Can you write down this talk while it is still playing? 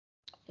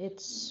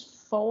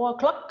It's 4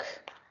 o'clock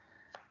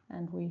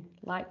and we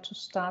like to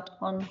start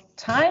on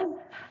time.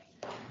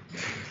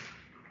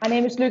 My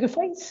name is Lykke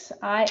Friis.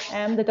 I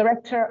am the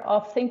director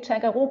of Think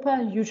Tank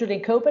Europa, usually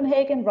in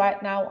Copenhagen. Right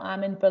now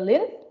I'm in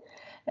Berlin.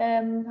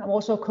 I'm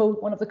also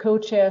one of the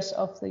co-chairs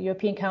of the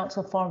European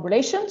Council of Foreign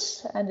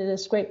Relations, and it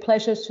is a great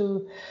pleasure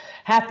to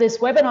have this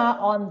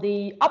webinar on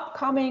the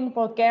upcoming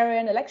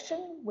Bulgarian election,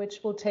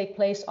 which will take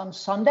place on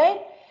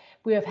Sunday.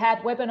 We have had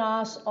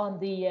webinars on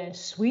the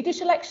Swedish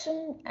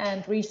election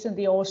and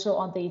recently also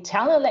on the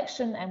Italian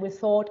election, and we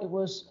thought it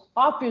was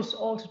obvious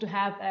also to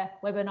have a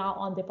webinar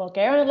on the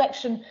Bulgarian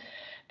election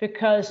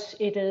because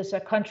it is a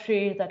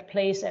country that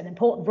plays an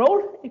important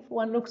role if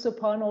one looks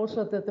upon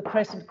also the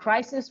present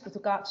crisis with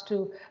regards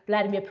to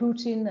Vladimir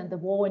Putin and the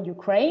war in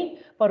Ukraine,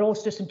 but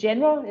also just in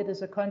general, it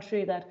is a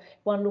country that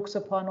one looks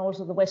upon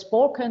also the West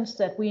Balkans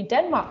that we in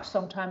Denmark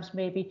sometimes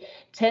maybe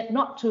tend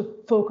not to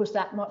focus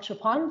that much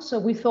upon. So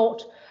we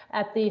thought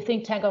at the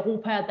Think Tank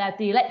Europa that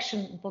the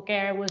election in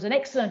Bulgaria was an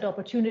excellent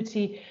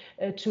opportunity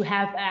to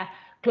have a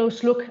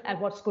close look at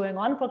what's going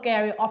on in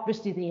Bulgaria,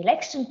 obviously the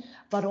election,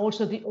 but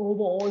also the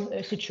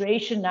overall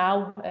situation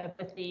now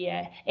with the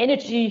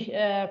energy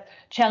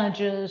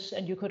challenges,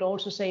 and you could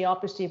also say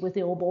obviously with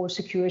the overall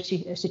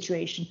security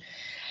situation.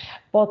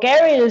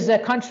 Bulgaria is a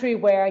country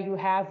where you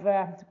have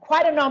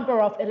quite a number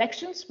of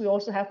elections. We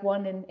also have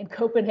one in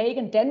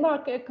Copenhagen,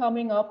 Denmark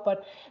coming up,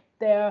 but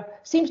there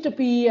seems to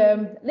be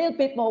a little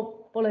bit more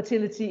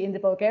volatility in the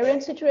Bulgarian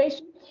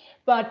situation.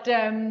 But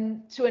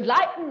to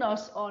enlighten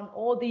us on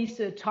all these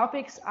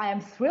topics, I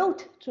am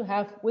thrilled to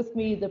have with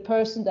me the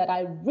person that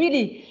I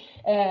really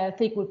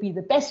think would be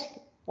the best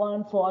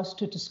one for us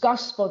to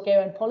discuss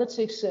Bulgarian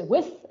politics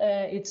with.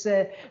 It's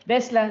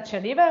Vesla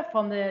Chaneva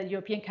from the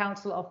European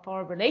Council of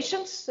Foreign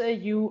Relations.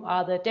 You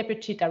are the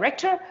Deputy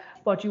Director,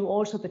 but you're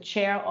also the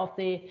Chair of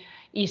the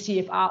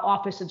ECFR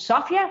office in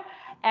Sofia.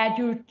 And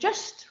you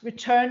just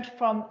returned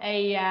from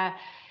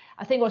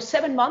I think it was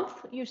 7 months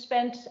you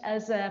spent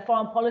as a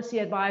foreign policy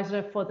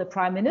advisor for the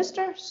Prime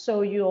Minister.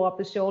 So you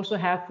obviously also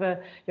have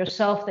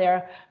yourself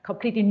there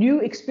completely new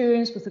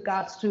experience with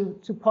regards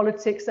to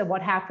politics and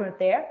what happened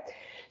there.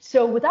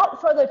 So without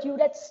further ado,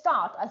 let's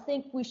start. I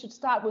think we should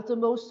start with the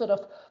most sort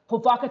of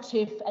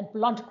provocative and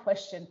blunt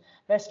question,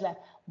 Vesla.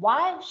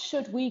 Why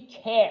should we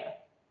care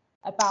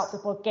about the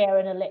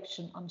Bulgarian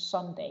election on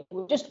Sunday?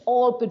 We've just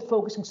all been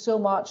focusing so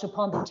much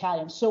upon the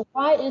Italians. So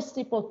why is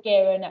the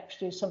Bulgarian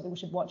actually something we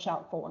should watch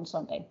out for on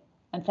Sunday?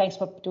 And thanks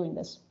for doing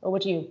this. Over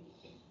to you.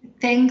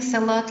 Thanks a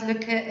lot,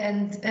 Lykke,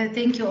 and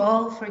thank you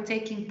all for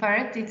taking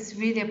part. It's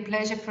really a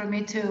pleasure for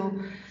me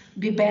to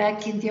be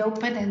back in the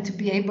open and to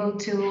be able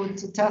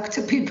to talk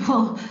to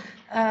people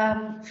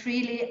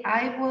freely.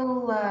 I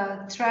will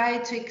try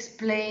to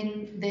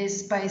explain this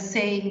by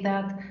saying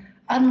that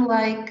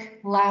unlike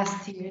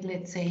last year,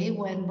 let's say,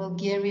 when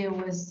Bulgaria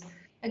was,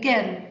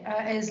 again,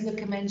 as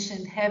Lykke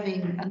mentioned,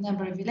 having a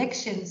number of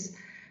elections,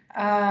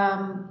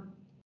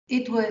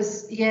 it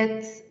was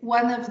yet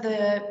one of the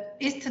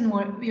Eastern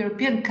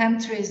European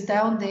countries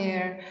down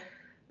there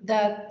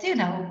that, you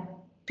know,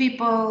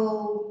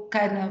 people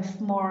kind of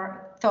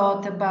more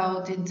thought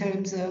about in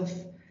terms of,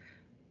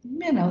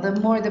 you know,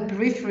 the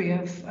periphery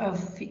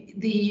of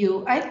the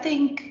EU. I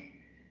think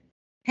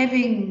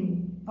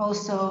having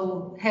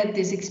also had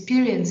this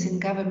experience in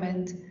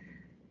government,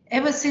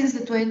 ever since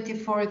the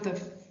 24th of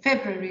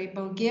February,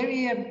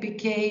 Bulgaria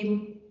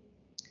became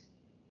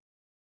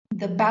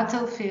the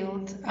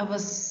battlefield of a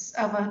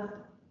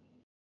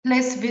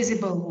less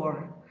visible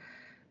war.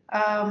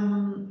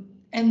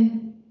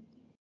 And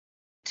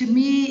to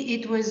me,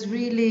 it was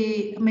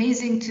really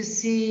amazing to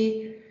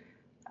see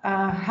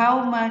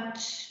how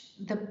much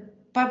the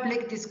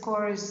public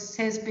discourse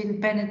has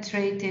been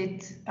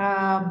penetrated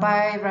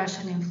by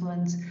Russian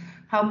influence,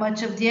 how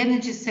much of the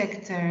energy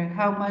sector,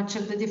 how much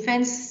of the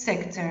defense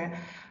sector,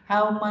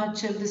 how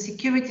much of the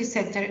security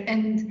sector,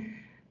 and,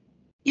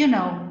 you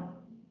know,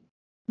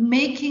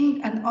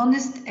 making an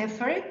honest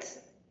effort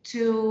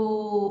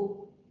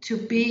to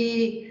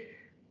be,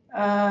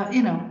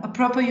 you know, a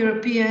proper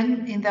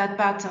European in that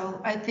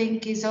battle, I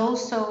think is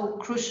also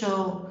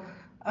crucial,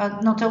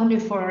 not only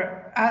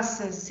for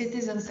us as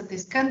citizens of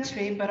this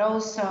country, but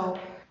also,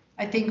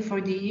 I think,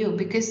 for the EU,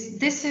 because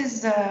this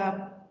is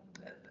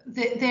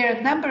there are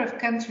a number of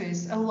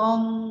countries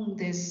along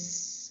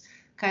this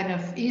kind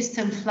of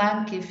eastern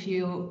flank, if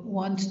you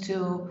want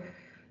to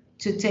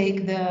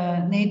take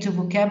the NATO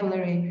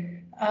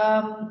vocabulary,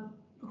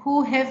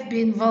 who have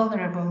been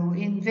vulnerable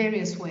in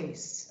various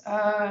ways.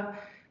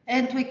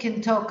 And we can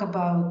talk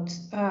about,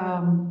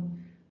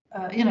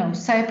 you know,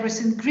 Cyprus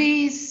and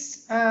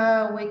Greece.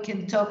 We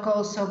can talk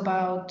also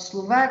about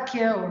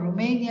Slovakia or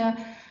Romania.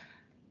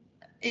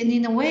 And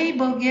in a way,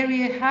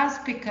 Bulgaria has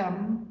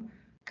become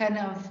kind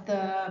of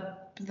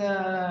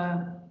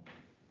the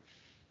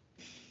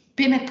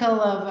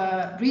pinnacle of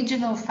a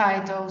regional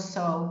fight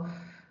also.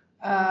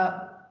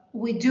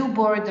 We do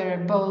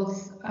border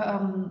both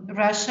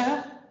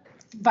Russia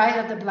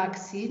via the Black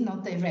Sea,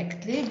 not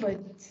directly,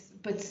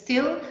 but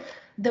still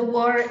The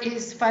war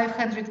is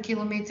 500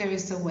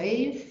 kilometers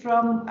away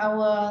from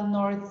our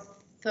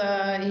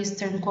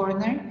northeastern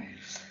corner.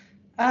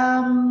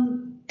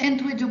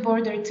 And we do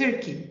border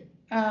Turkey.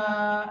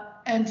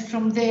 And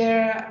from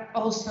there,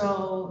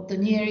 also the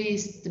Near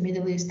East, the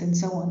Middle East, and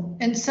so on.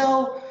 And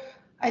so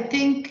I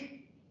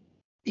think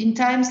in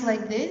times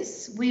like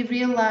this, we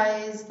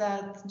realize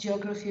that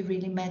geography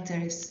really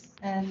matters.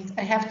 And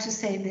I have to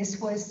say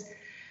this was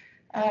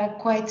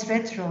quite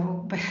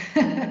retro,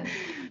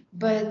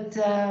 but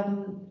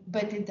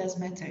it does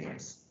matter,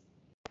 yes.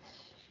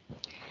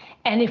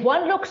 And if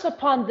one looks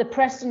upon the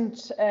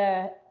present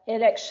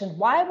election,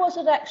 why was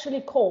it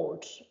actually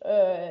called?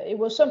 It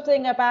was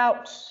something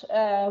about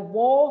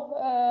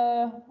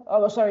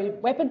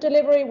weapon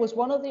delivery was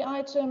one of the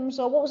items,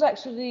 or what was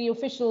actually the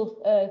official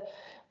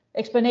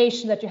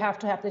explanation that you have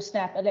to have this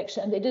snap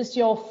election? And it is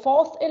your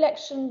fourth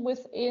election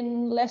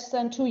within less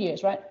than 2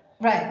 years, right?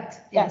 Right.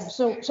 Yes.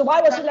 Yeah. So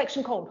why was the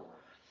election called?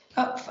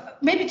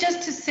 Maybe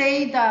just to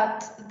say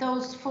that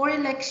those 4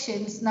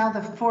 elections, now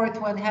the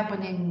 4th one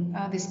happening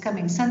this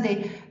coming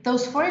Sunday,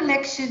 those 4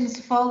 elections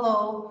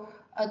follow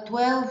a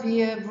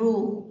 12-year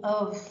rule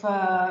of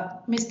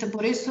Mr.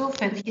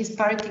 Borisov and his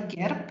party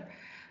GERB,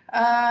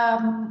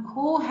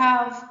 who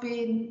have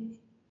been,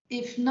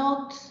 if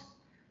not,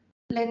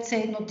 let's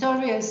say,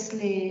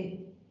 notoriously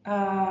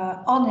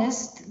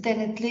honest, then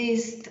at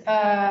least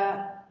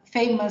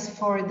famous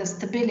for the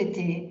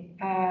stability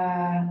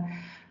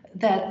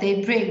that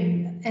they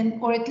bring,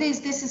 and or at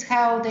least this is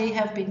how they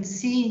have been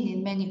seen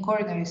in many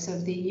corners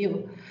of the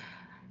EU.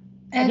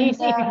 And he's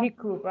the EPP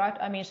group, right?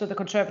 I mean, so the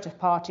Conservative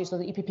Party, so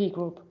the EPP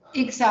group.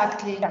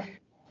 Exactly. Yeah.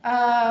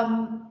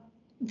 And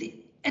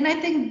I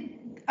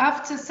think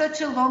after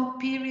such a long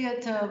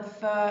period of,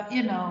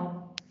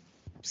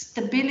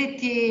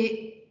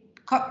 stability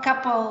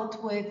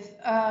coupled with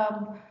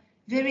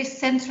very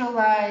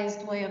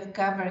centralized way of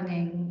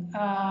governing,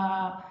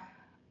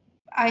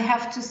 I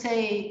have to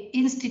say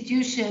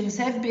institutions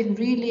have been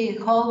really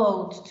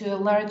hollowed to a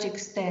large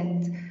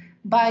extent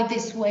by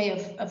this way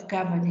of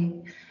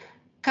governing,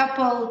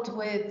 coupled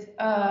with,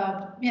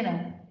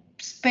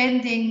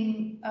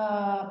 spending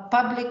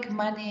public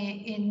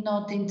money in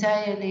not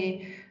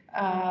entirely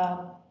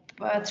a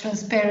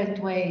transparent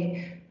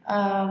way.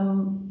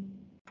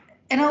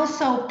 And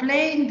also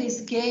playing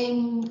this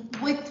game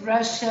with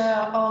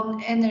Russia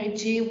on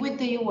energy, with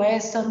the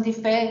US on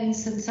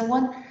defense and so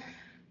on,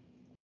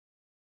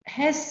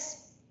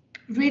 has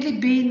really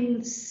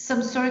been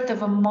some sort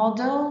of a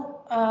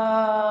model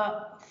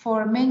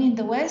for many in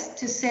the West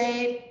to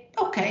say,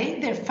 okay,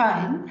 they're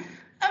fine.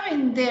 I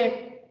mean,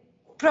 they're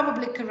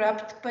probably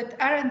corrupt, but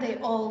aren't they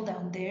all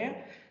down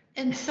there?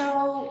 And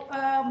so,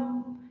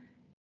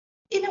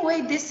 in a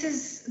way, this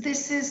is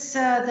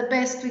the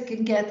best we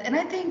can get. And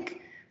I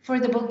think for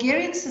the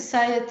Bulgarian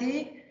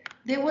society,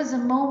 there was a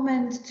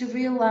moment to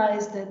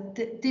realize that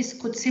this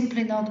could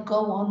simply not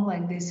go on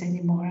like this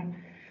anymore.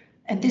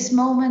 And this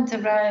moment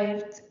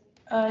arrived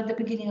at the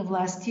beginning of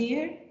last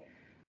year.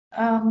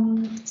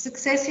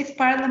 Successive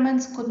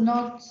parliaments could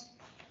not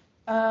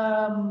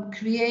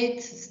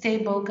create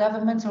stable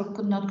governments or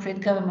could not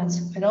create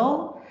governments at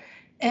all.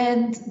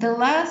 And the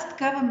last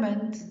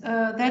government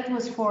that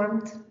was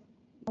formed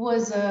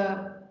was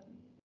a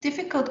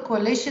difficult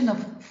coalition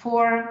of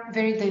 4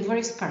 very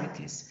diverse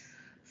parties.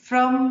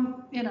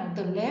 From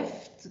the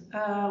left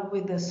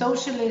with the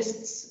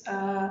socialists,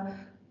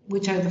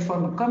 which are the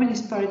former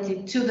Communist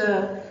Party, to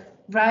the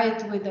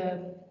right with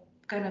a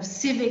kind of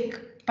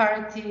civic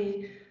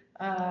party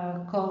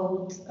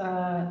called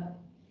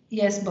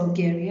Yes,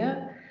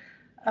 Bulgaria.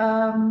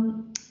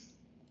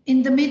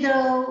 In the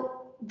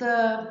middle,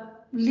 the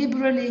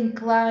liberally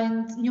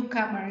inclined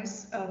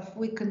newcomers of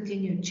We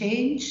Continue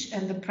Change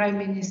and the Prime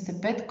Minister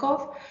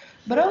Petkov,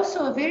 but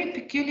also a very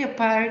peculiar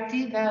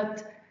party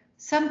that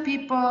some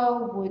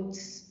people would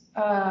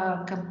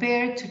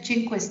compare to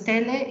Cinque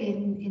Stelle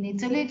in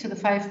Italy, to the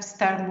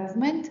 5-star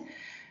movement.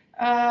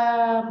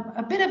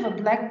 A bit of a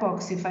black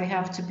box, if I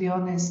have to be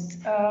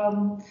honest.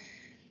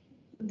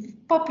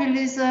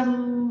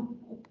 Populism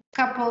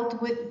coupled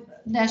with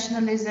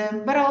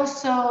nationalism, but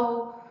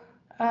also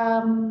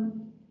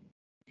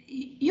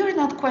you're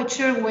not quite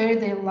sure where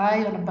they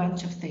lie on a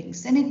bunch of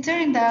things. And it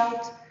turned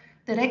out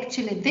that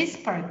actually this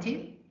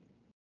party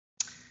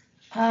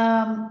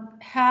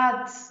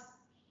had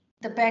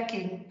the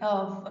backing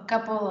of a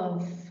couple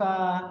of,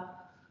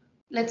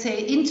 let's say,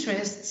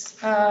 interests,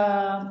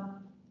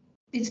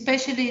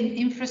 especially in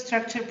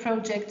infrastructure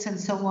projects and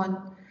so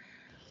on.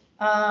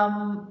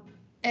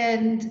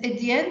 And at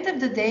the end of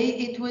the day,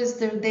 it was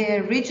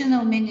the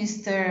regional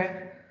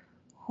minister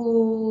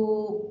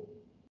who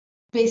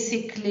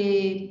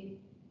basically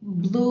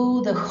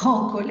blew the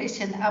whole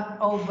coalition up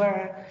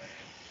over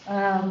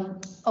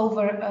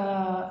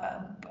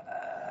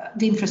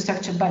the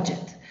infrastructure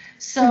budget.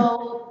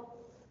 So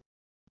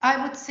I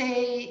would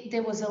say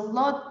there was a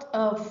lot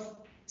of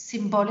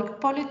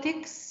symbolic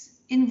politics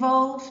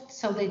involved.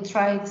 So they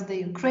tried the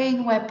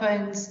Ukraine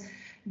weapons,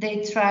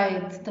 they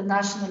tried the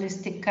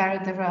nationalistic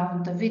card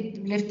around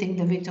lifting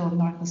the veto of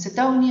North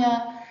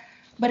Macedonia.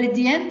 But at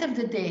the end of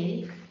the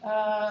day,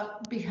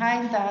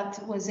 behind that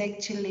was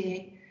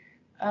actually,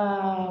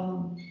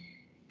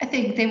 I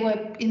think there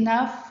were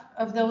enough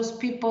of those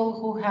people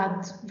who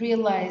had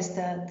realized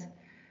that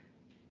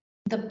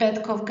the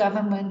Petkov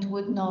government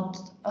would not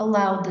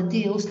allow the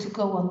deals to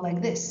go on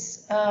like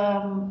this.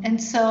 And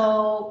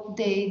so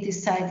they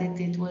decided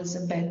it was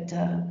a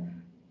better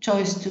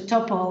choice to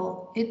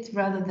topple it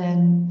rather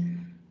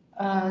than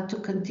to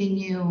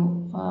continue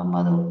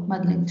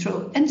muddling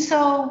through. And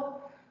so,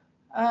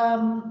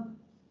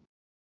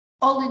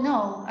 all in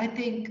all, I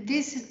think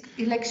this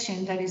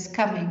election that is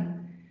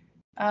coming,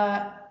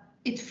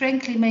 it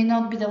frankly may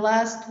not be the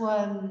last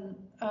one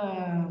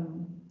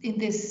in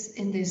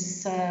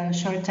this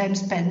short time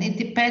span. It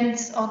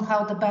depends on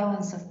how the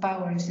balance of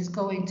powers is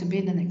going to be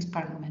in the next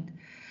parliament.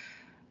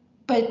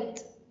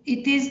 But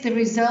it is the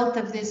result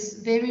of this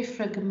very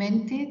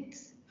fragmented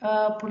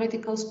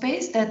political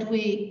space that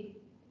we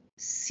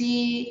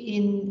see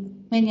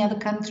in many other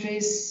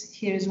countries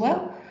here as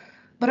well,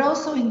 but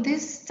also in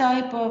this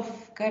type of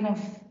kind of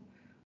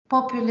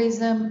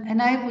populism,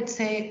 and I would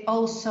say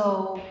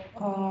also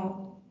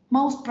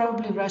most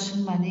probably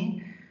Russian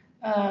money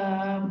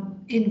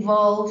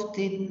involved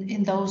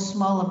in those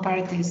smaller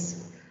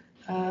parties,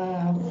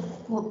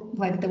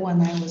 like the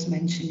one I was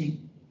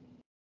mentioning.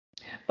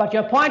 But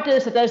your point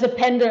is that there's a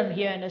pendulum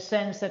here in a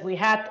sense that we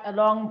had a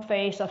long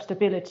phase of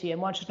stability,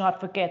 and one should not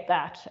forget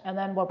that. And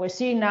then what we're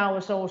seeing now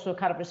is also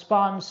kind of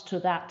response to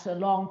that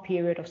long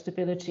period of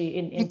stability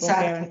in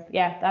Exactly. Bulgaria.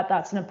 Yeah,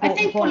 that's an important point.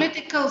 I think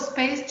political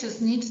space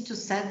just needs to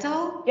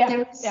settle. Yeah,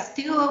 There is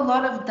still a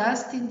lot of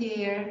dust in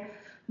the air,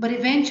 but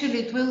eventually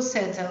it will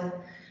settle.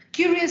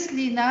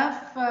 Curiously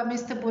enough,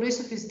 Mr.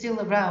 Borisov is still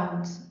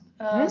around.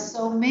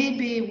 So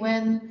maybe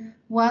when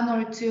one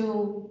or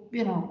two,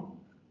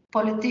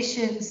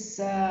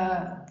 politicians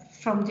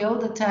from the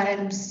older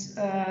times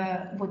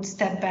would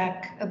step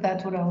back,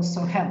 that would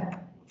also help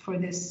for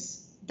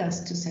this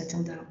dust to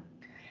settle down.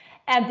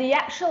 And the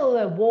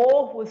actual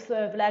war with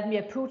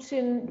Vladimir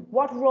Putin,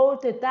 what role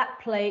did that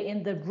play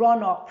in the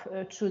run-up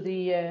to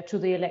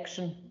the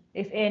election,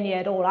 if any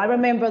at all? I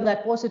remember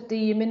that, was it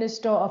the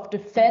Minister of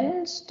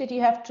Defense? Did he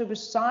have to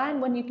resign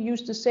when he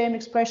used the same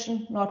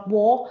expression, not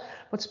war,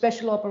 but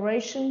special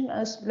operation,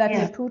 as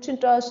Vladimir Putin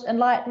does?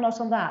 Enlighten us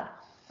on that.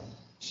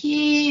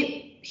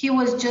 He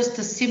was just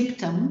a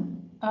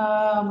symptom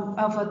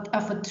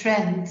of a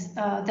trend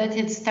that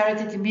had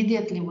started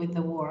immediately with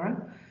the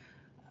war.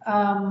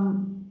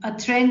 A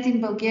trend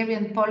in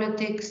Bulgarian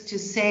politics to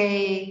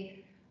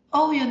say,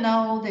 oh,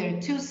 there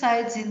are two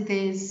sides in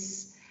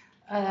this.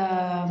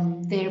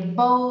 They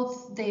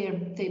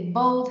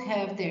both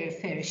have their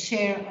fair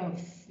share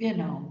of,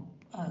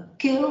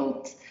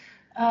 guilt.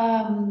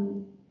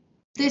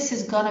 This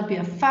is gonna be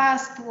a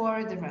fast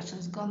war. The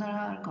Russians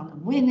are gonna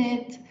win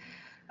it.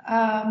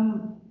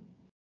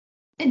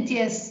 And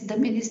yes, the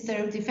Minister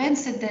of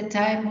Defense at that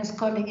time was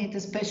calling it a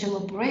special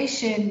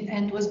operation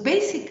and was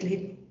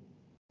basically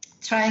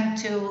trying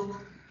to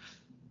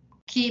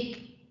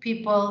keep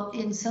people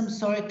in some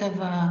sort of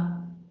a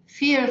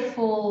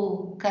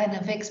fearful kind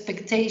of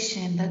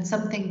expectation that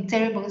something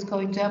terrible is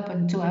going to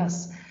happen to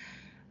us.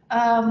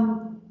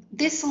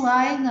 This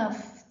line of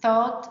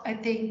thought, I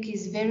think,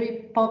 is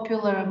very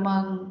popular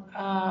among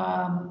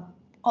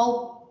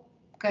all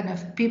kind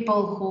of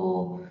people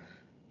who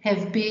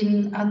have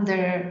been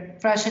under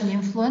Russian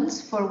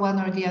influence for one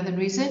or the other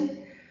reason.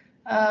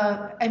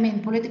 I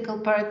mean, political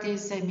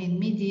parties, I mean,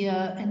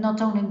 media, and not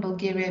only in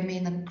Bulgaria, I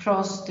mean,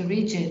 across the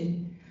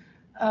region.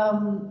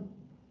 To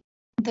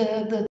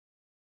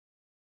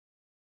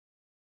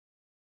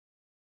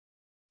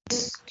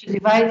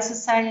divide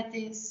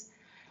societies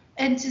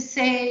and to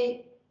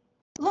say,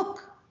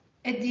 look,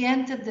 at the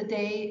end of the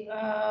day,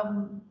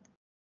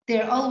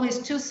 there are always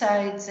two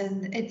sides,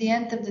 and at the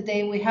end of the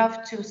day, we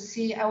have to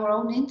see our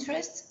own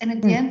interests, and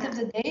at the end of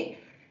the day,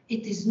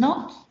 it is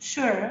not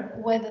sure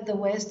whether the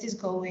West is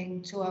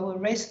going to our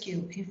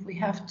rescue if we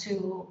have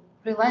to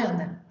rely on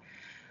them.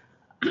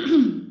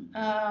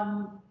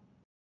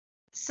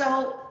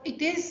 So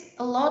it is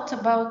a lot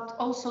about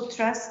also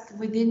trust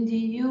within the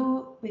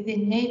EU,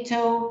 within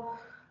NATO,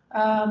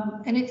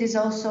 and it is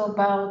also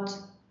about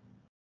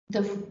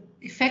the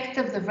effect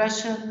of the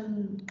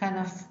Russian kind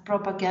of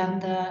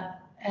propaganda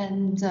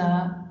and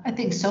I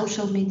think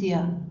social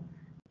media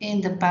in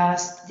the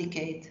past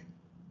decade.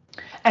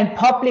 And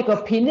public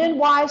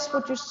opinion-wise,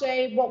 would you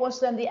say, what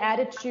was then the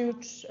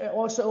attitude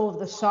also over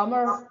the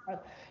summer,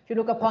 if you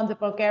look upon the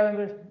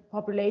Bulgarian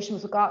population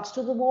with regards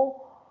to the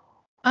war?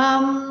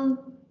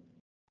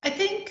 I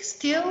think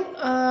still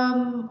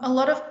a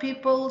lot of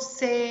people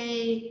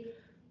say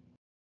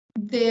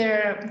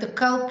the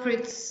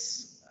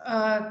culprits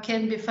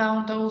can be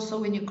found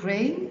also in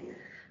Ukraine.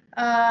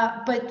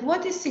 But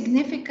what is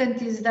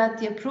significant is that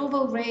the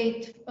approval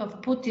rate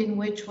of Putin,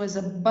 which was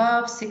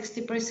above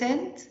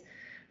 60%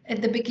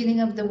 at the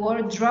beginning of the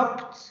war,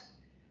 dropped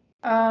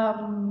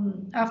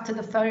after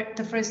the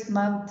first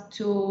month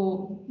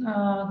to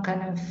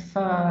kind of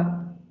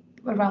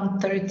around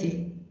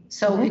 30.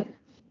 So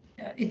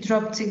it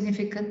dropped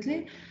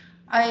significantly.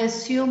 I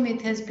assume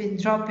it has been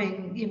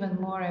dropping even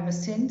more ever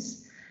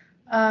since.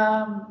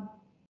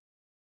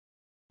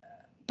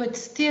 But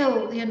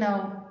still, you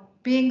know,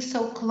 being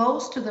so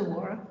close to the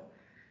war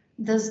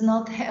does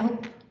not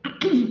help,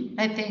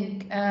 I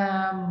think,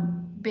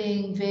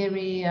 being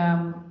very,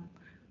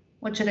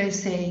 what should I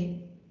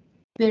say,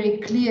 very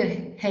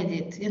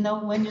clear-headed. You know,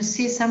 when you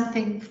see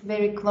something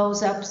very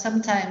close up,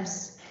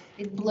 sometimes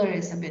it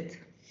blurs a bit.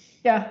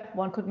 Yeah,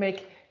 one could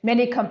make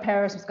many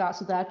comparisons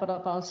to that, but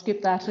I'll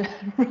skip that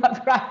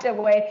right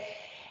away.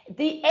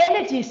 The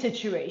energy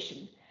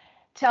situation.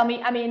 Tell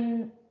me, I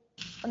mean,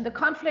 when the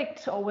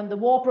conflict or when the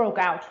war broke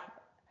out,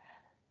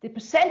 the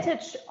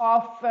percentage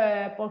of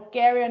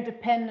Bulgarian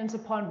dependence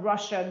upon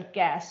Russian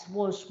gas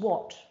was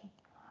what?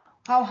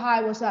 How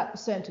high was that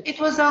percentage? It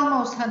was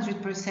almost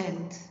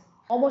 100%.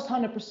 Almost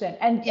 100%.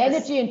 And yes.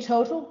 Energy in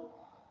total?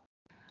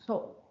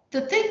 So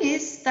the thing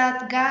is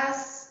that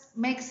gas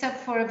makes up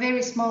for a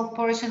very small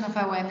portion of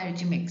our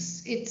energy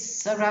mix.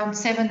 It's around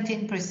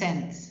 17%,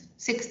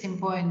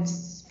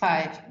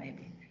 16.5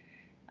 maybe.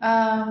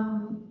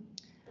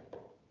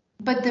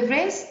 But the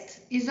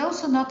rest is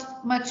also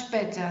not much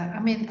better. I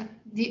mean,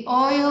 the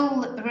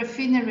oil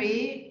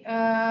refinery,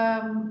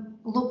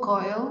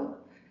 Lukoil,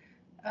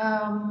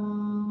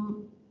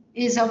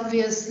 is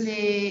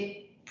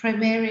obviously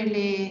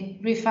primarily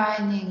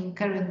refining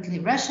currently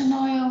Russian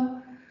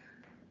oil.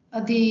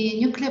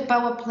 The nuclear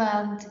power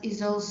plant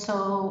is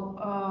also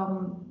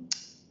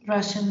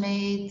Russian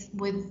made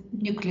with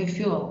nuclear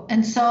fuel.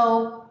 And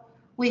so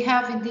we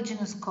have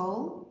indigenous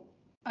coal,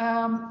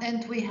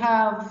 and we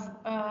have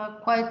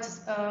quite,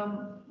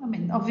 I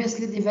mean,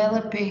 obviously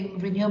developing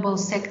renewable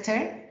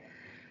sector.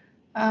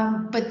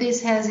 But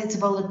this has its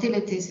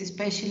volatilities,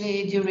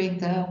 especially during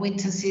the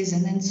winter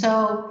season. And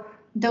so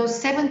those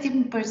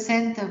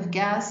 17% of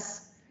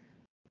gas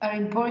are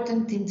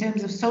important in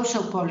terms of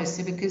social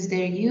policy because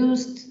they're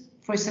used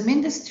for some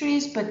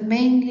industries, but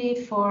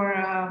mainly for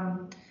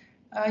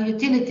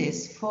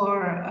utilities,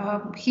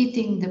 for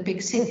heating the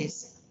big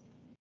cities.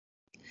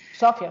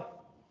 Sofia.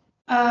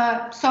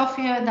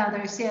 Sofia and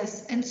others,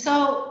 yes. And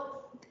so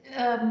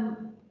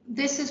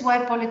this is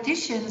why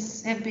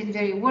politicians have been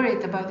very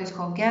worried about this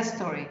whole gas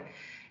story.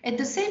 At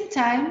the same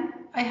time,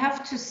 I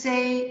have to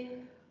say,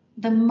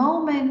 the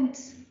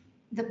moment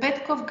the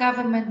Petkov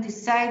government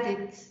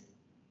decided,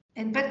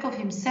 and Petkov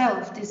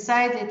himself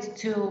decided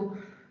to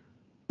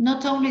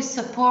not only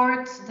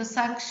support the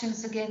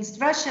sanctions against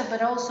Russia,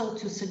 but also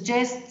to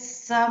suggest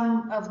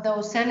some of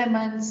those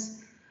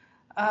elements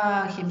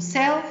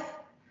himself,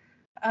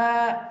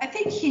 I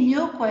think he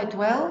knew quite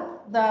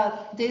well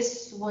that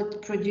this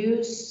would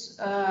produce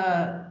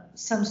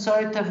some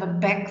sort of a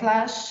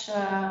backlash.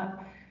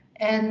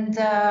 And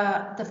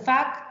the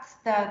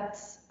fact that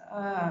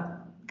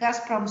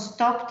Gazprom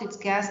stopped its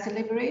gas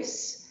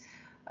deliveries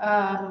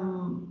at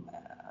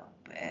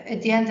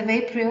the end of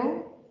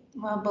April,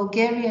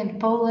 Bulgaria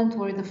and Poland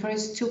were the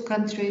first two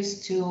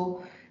countries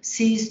to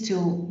cease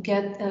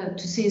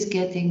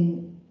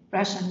getting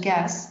Russian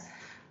gas.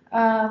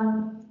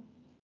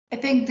 I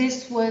think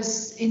this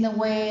was, in a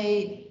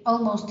way,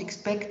 almost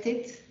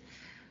expected.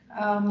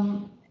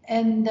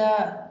 And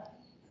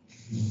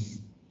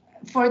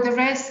for the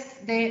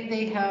rest,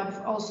 they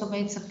have also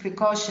made some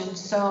precautions.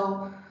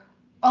 So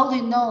all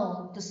in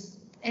all, the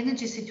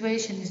energy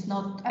situation is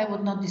not, I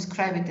would not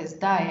describe it as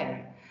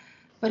dire,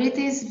 but it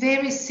is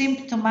very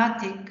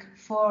symptomatic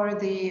for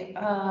the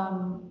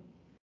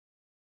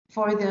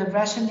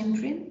Russian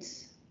imprint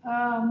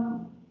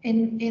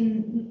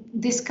in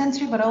this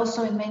country, but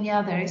also in many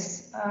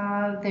others.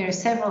 There are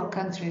several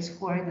countries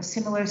who are in a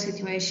similar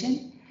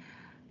situation,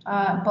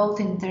 both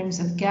in terms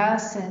of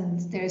gas, and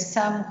there's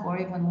some who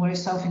are even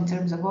worse off in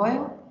terms of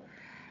oil.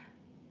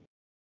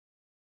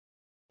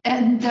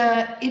 And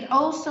it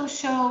also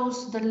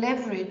shows the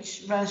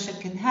leverage Russia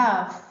can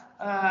have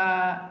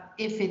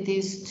if it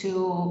is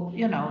to,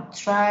 you know,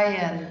 try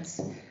and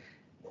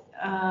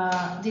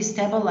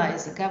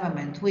destabilize the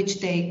government, which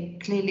they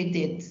clearly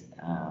did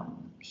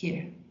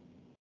here.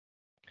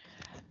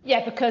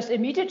 Yeah, because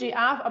immediately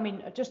after, I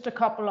mean, just a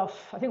couple of,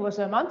 I think it was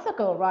a month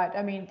ago, right?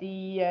 I mean,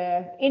 the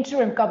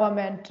interim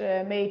government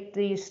made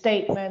the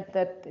statement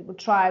that it would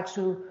try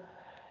to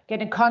get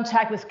in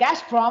contact with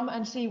Gazprom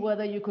and see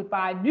whether you could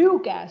buy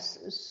new gas.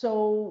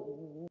 So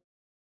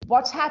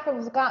what's happened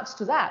with regards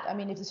to that? I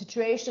mean, if the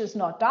situation is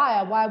not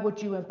dire, why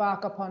would you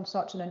embark upon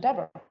such an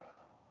endeavor?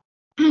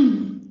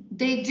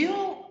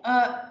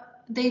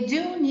 They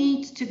do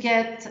need to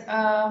get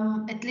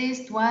at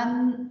least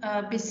 1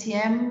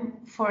 BCM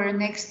for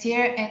next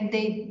year, and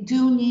they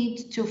do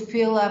need to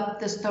fill up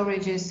the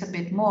storages a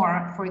bit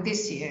more for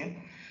this year.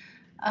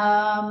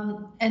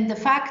 And the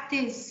fact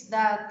is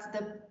that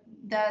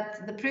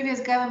the previous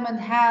government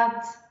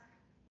had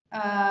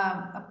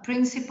a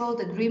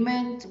principled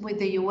agreement with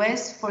the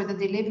US for the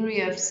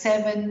delivery of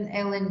 7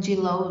 LNG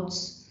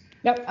loads,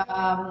 yep.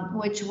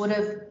 Which would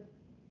have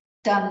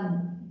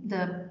done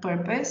the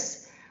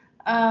purpose.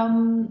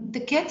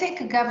 The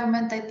caretaker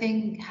government, I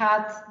think,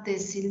 had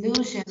this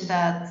illusion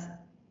that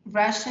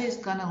Russia is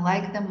going to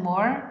like them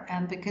more,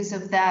 and because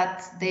of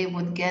that, they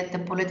would get the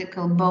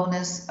political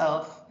bonus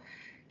of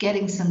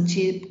getting some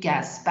cheap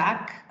gas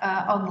back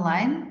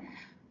online,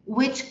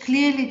 which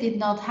clearly did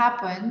not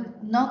happen,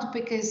 not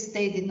because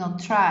they did not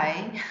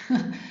try,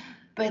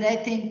 but I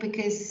think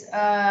because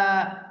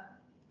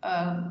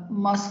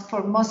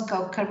for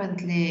Moscow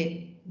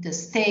currently the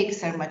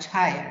stakes are much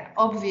higher.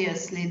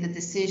 Obviously, the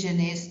decision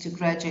is to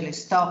gradually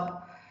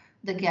stop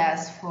the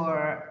gas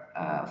for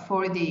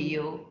the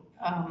EU,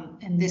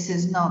 and this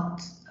is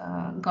not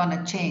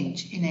gonna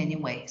change in any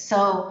way.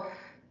 So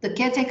the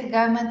caretaker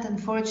government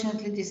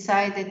unfortunately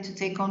decided to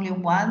take only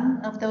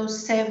one of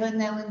those 7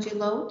 LNG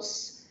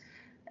loads.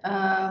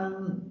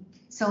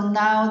 So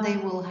now they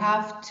will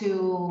have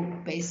to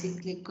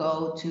basically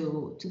go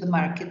to the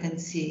market and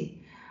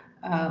see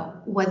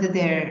whether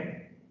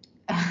there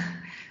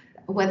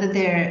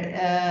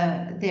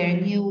are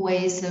new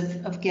ways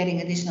of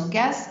getting additional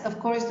gas. Of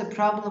course, the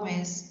problem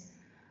is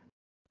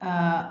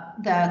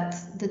that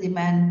the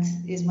demand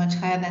is much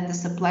higher than the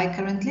supply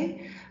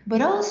currently,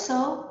 but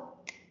also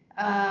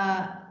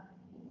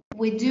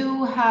we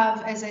do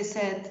have, as I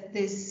said,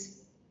 this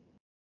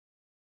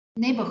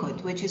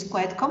neighborhood which is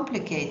quite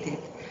complicated,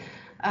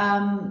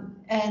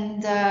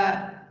 and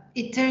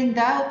it turned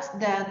out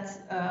that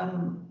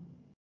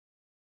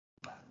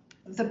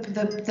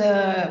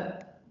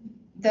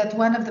that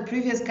one of the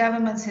previous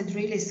governments had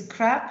really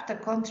scrapped a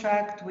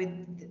contract with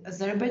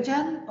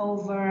Azerbaijan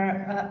over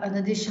an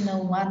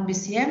additional 1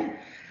 BCM,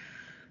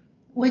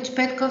 which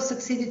Petkov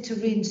succeeded to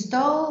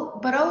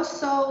reinstall, but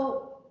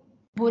also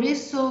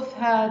Borisov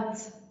had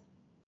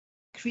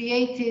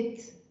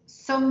created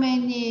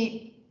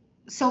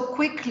so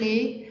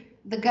quickly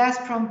the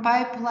Gazprom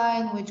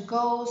pipeline, which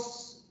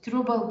goes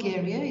through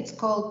Bulgaria. It's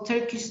called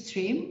Turkish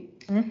Stream.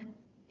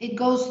 It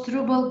goes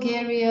through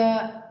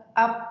Bulgaria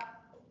up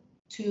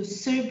to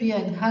Serbia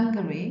and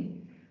Hungary.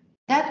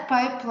 That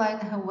pipeline,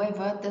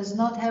 however, does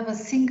not have a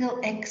single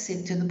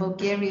exit to the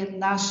Bulgarian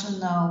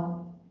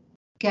national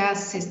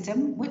gas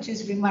system, which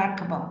is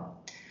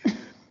remarkable.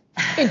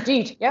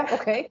 Indeed, yeah,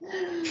 okay.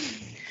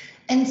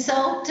 And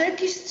so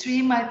Turkish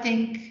Stream, I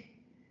think,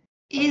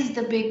 is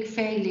the big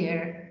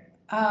failure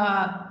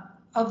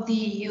of the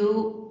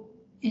EU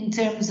in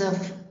terms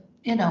of,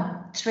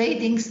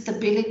 trading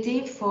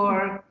stability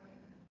for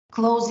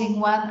closing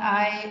one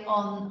eye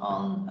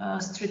on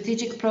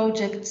strategic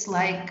projects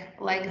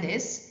like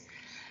this.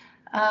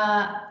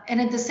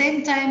 And at the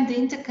same time, the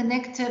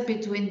interconnector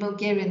between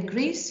Bulgaria and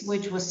Greece,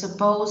 which was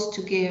supposed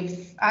to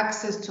give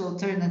access to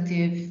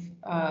alternative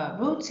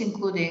routes,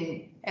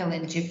 including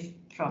LNG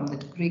from the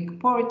Greek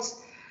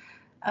ports,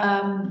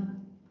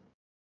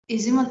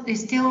 is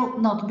still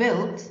not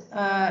built.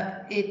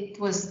 It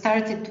was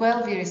started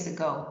 12 years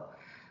ago.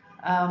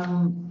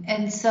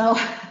 And so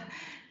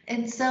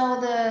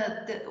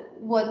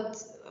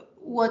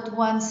what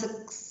one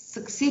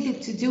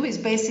succeeded to do is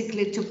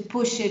basically to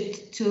push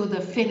it to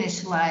the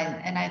finish line,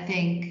 and I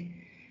think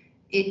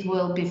it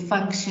will be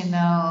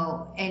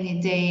functional any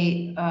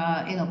day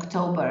in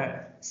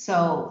October.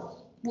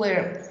 So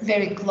we're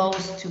very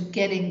close to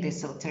getting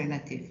this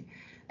alternative,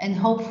 and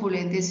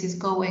hopefully this is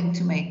going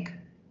to make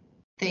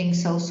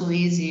things also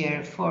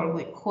easier for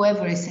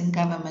whoever is in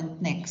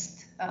government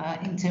next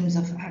in terms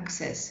of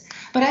access.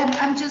 But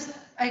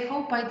I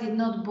hope I did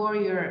not bore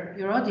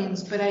your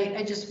audience, but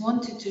I just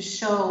wanted to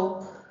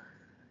show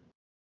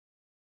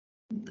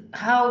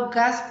how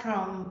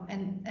Gazprom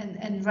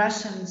and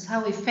Russians,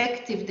 how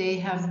effective they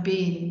have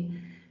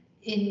been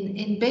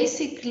in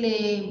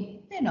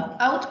basically,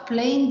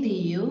 outplaying the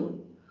EU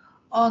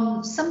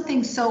on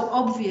something so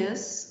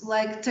obvious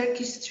like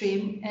Turkish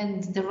Stream,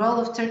 and the role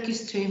of Turkish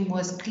Stream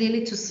was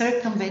clearly to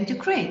circumvent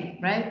Ukraine,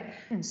 right?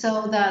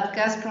 So that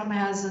Gazprom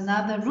has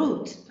another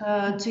route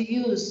to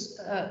use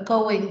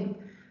going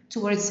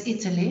towards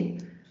Italy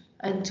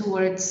and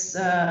towards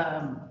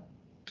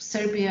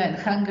Serbia and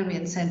Hungary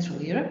and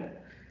Central Europe.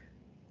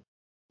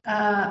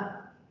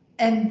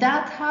 And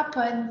that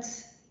happened,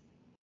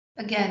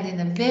 again, in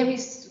a very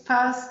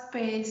fast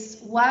pace,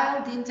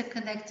 while the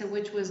interconnector,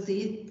 which was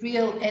the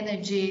real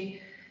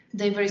energy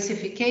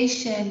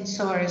diversification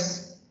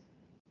source,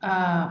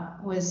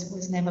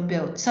 was never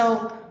built.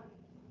 So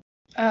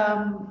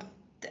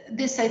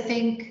this, I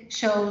think,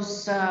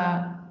 shows,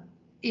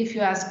 if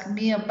you ask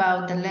me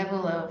about the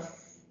level of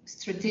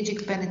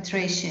strategic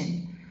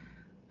penetration,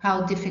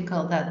 how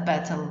difficult that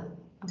battle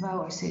of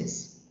ours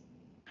is.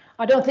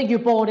 I don't think you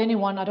bored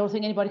anyone. I don't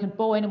think anybody can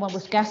bore anyone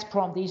with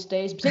Gazprom these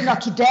days. Particularly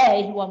not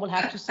today, one will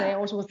have to say.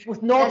 Also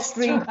with Nord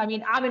Stream. True. I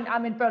mean,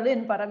 I'm in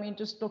Berlin, but I mean,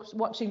 just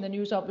watching the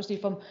news, obviously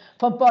from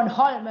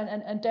Bornholm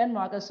and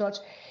Denmark as such.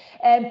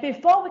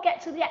 Before we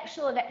get to the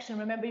actual election,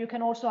 remember you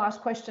can also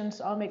ask questions.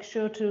 I'll make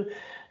sure to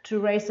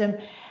raise them.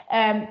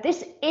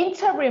 This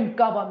interim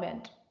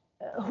government,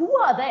 who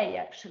are they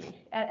actually?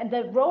 And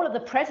the role of the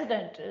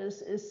president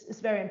is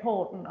very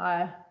important.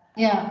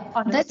 Yeah,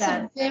 that's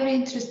a very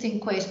interesting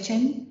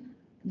question.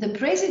 The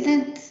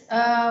president,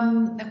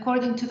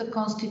 according to the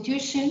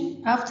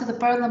constitution, after the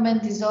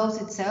parliament dissolves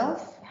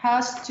itself,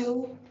 has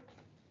to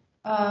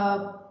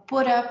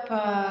put up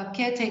a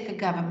caretaker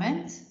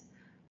government,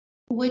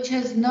 which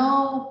has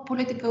no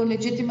political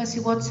legitimacy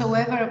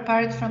whatsoever,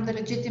 apart from the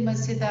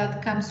legitimacy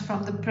that comes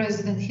from the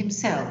president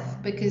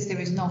himself, because there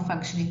is no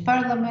functioning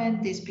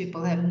parliament. These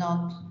people have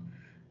not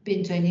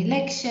been to an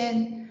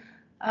election.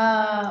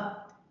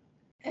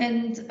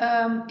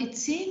 It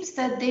seems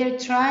that they're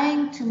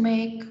trying to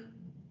make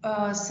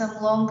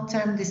some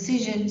long-term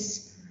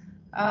decisions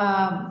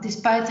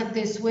despite of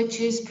this, which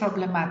is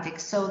problematic.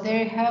 So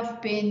there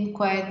have been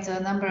quite a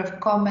number of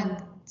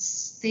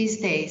comments these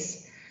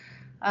days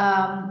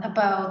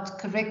about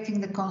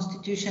correcting the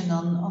constitution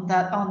on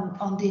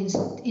the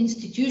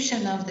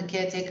institution of the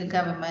caretaker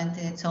government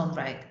in its own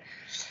right.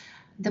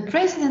 The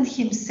president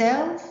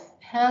himself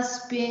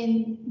has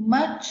been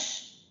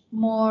much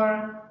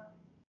more,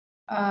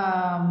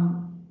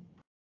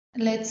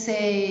 let's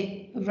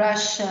say,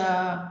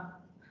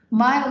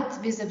 mild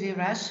vis-a-vis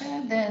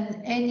Russia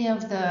than any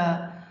of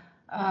the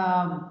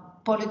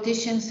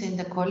politicians in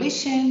the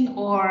coalition,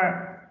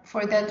 or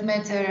for that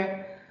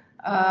matter,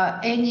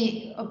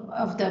 any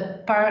of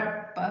the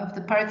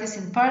parties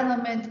in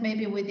parliament,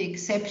 maybe with the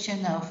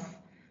exception of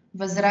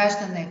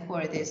Возрожденные, who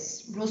are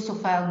these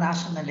Russophile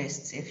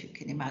nationalists, if you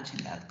can imagine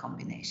that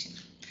combination.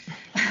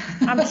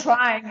 I'm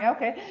trying,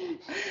 okay.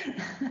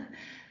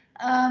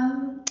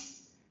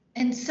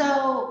 And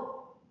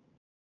so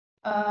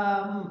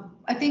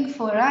I think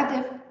for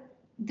Radev,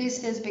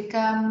 this has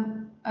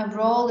become a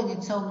role in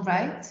its own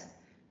right,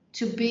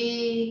 to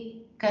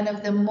be kind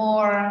of the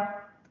more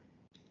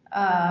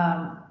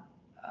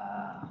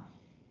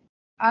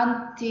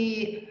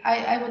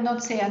I would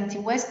not say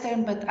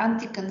anti-Western, but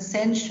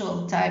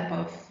anti-consensual type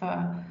of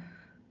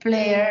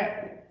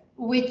player,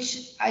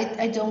 which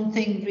I don't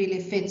think really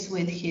fits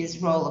with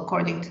his role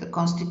according to the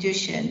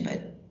constitution,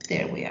 but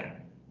there we are.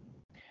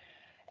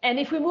 And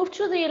if we move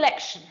to the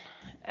election,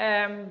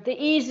 the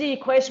easy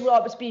question will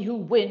always be who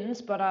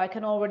wins, but I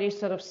can already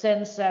sort of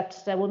sense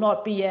that there will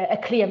not be a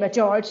clear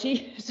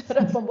majority, sort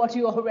of from what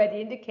you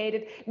already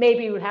indicated.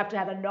 Maybe we'll have to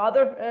have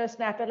another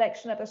snap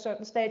election at a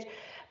certain stage.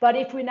 But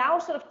if we now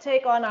sort of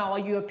take on our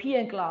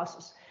European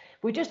glasses,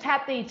 we just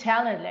had the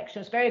Italian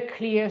election. It's very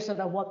clear sort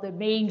of what the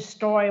main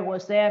story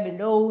was there,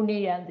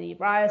 Meloni and the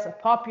rise of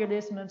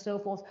populism and so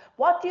forth.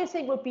 What do you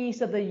think would be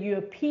sort of the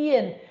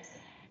European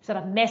sort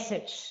of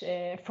message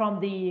from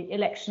the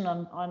election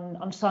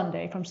on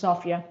Sunday from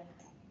Sofia?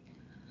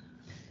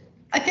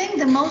 I think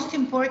the most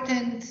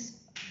important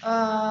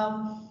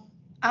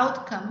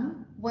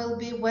outcome will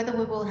be whether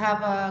we will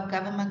have a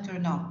government or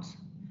not.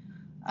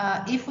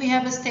 If we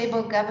have a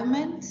stable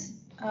government,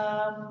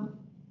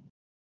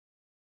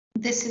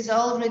 this is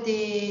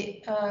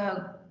already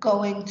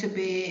going to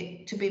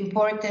be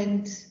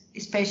important,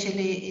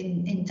 especially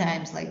in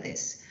times like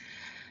this.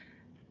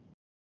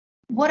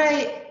 What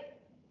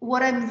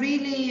I'm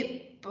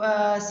really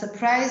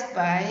surprised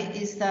by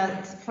is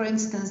that, for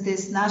instance,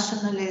 this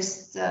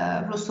nationalist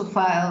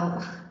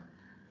Russophile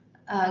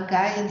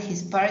guy and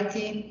his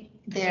party,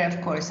 they're of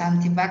course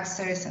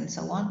anti-vaxxers and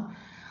so on.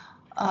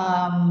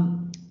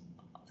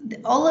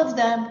 All of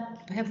them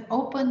have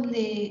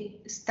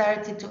openly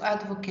started to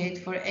advocate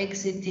for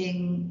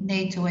exiting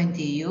NATO and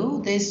the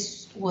EU.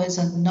 This was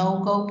a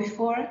no-go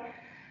before.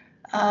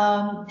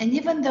 And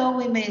even though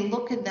we may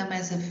look at them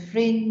as a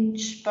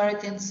fringe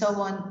party and so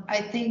on,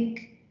 I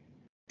think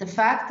the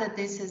fact that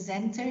this has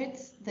entered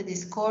the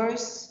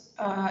discourse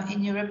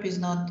in Europe is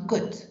not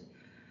good.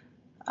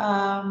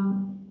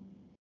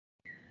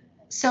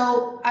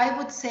 So I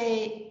would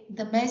say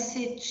the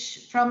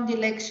message from the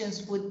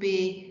elections would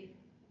be,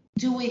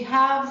 do we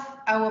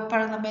have our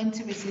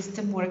parliamentary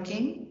system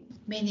working?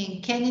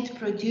 Meaning, can it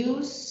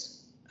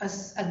produce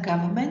a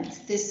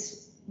government?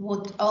 This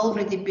would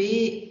already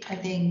be, I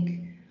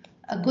think,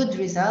 a good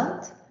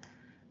result.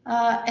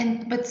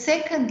 But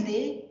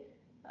secondly,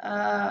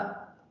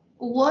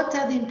 what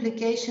are the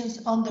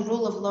implications on the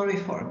rule of law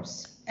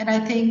reforms? And I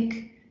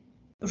think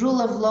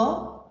rule of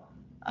law,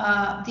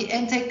 the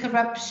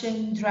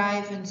anti-corruption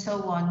drive and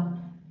so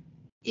on,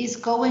 is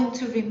going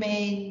to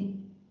remain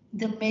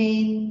the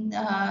main,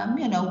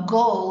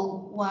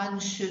 goal one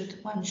should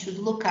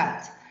look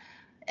at,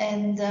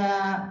 and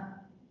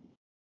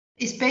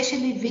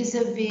especially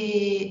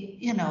vis-a-vis,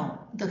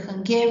 the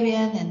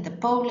Hungarian and the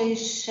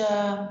Polish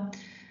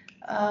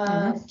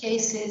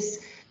cases.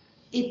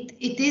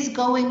 It is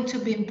going to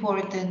be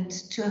important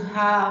to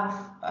have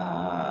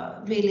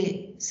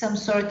really some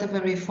sort of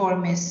a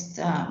reformist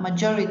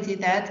majority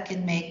that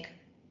can make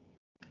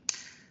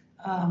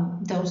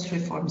those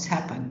reforms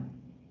happen.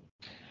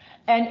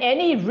 And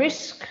any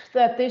risk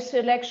that this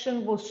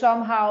election will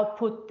somehow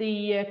put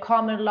the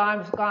common line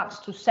with regards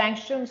to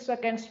sanctions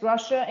against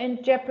Russia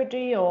in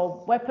jeopardy,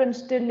 or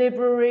weapons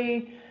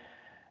delivery?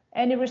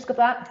 Any risk of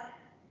that?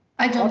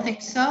 I don't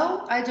think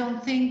so. I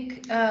don't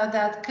think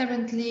that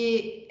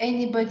currently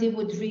anybody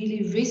would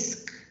really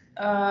risk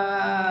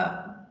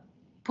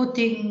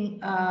putting,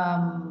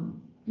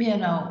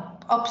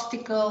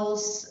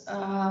 obstacles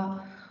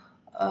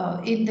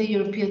in the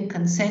European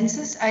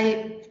consensus.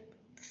 I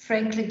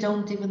frankly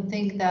don't even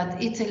think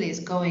that Italy is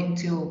going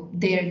to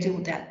dare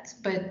do that.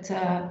 But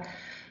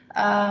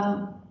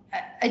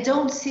I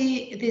don't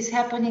see this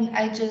happening.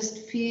 I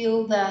just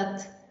feel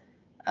that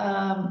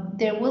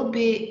there will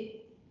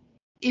be,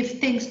 if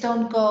things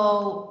don't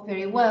go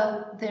very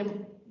well, there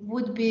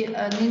would be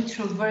an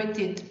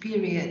introverted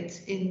period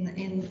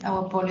in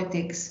our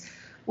politics,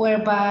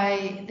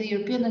 whereby the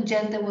European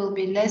agenda will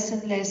be less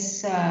and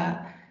less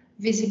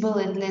visible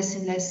and less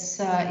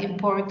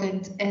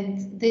important,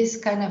 and this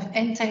kind of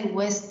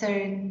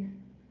anti-Western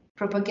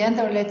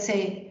propaganda, or let's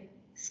say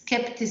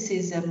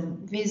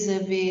skepticism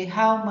vis-a-vis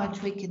how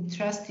much we can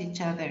trust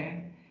each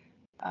other,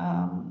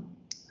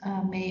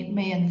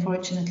 may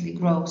unfortunately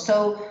grow.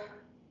 So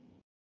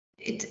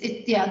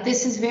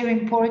this is very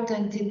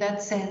important in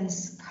that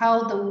sense,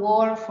 how the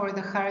war for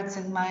the hearts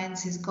and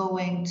minds is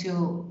going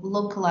to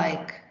look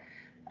like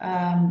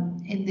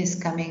in this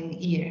coming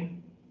year.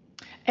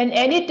 And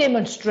any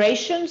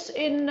demonstrations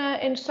in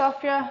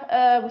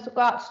Sofia with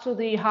regards to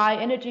the high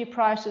energy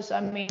prices? I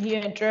mean,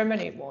 here in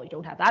Germany, well, you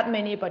don't have that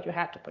many, but you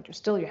have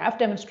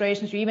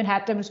demonstrations. You even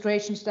had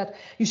demonstrations that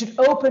you should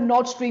open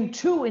Nord Stream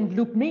 2 in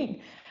Lubmin.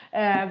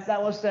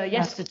 That was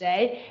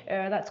yesterday.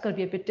 That's going to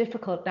be a bit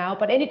difficult now.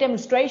 But any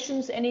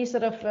demonstrations, any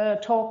sort of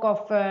talk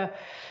of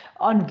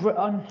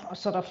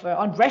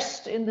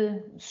unrest in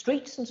the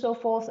streets and so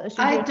forth?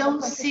 I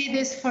don't see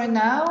this for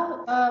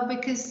now,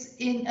 because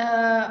in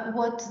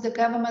what the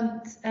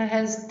government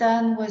has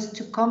done was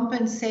to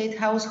compensate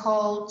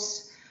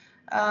households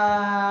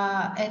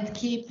and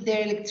keep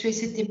their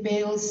electricity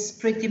bills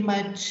pretty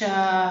much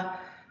at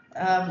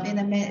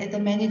a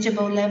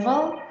manageable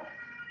level.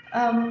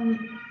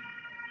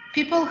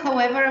 People,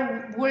 however,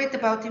 are worried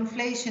about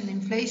inflation.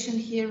 Inflation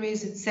here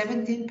is at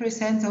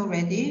 17%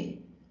 already,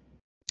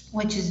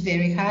 which is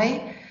very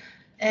high.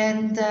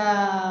 And,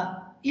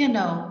 you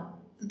know,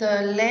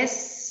 the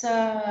less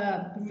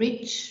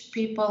rich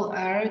people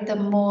are, the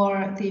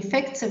more the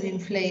effects of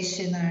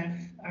inflation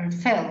are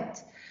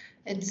felt.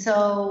 And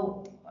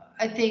so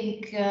I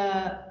think,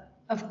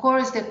 of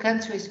course, there are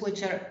countries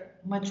which are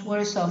much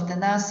worse off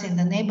than us in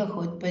the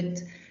neighborhood,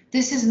 but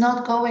this is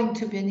not going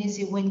to be an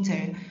easy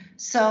winter.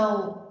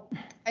 So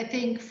I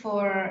think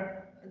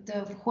for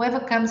whoever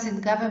comes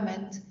in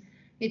government,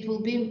 it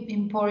will be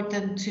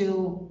important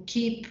to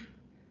keep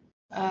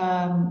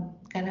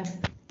kind of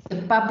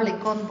the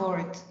public on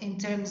board in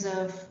terms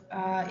of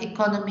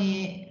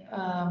economy,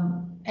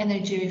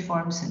 energy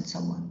reforms, and so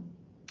on.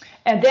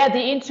 And there,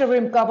 the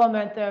interim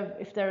government,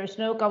 if there is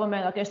no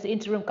government, I guess the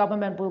interim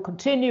government will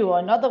continue, or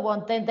another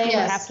one, then they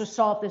will have to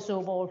solve this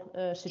overall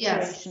situation.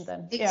 Yes,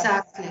 then.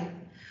 Exactly. Yeah.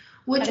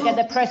 Which will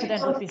the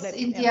president will be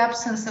in the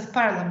absence of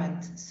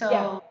parliament.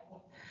 So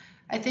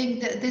I think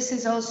that this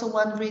is also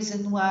one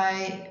reason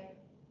why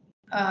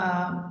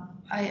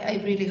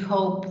I really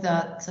hope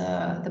that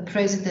the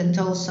president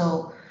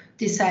also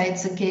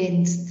decides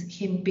against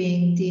him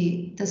being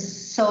the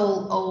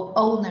sole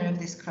owner of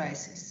this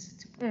crisis,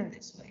 to put it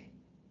this way.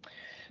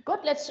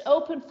 Good. Let's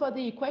open for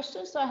the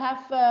questions. I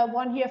have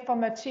one here from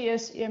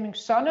Matthias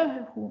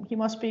Irming-Sonne, who he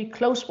must be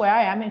close where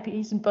I am.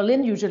 He's in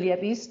Berlin usually,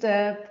 at least,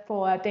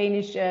 for a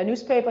Danish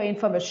newspaper,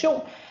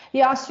 Information.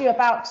 He asked you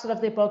about sort of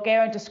the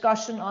Bulgarian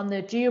discussion on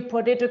the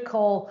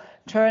geopolitical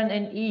turn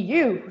in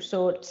EU.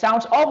 So it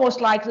sounds almost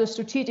like the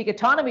strategic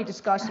autonomy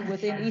discussion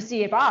within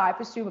ECFR, I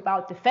presume,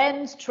 about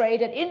defense,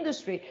 trade, and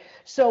industry.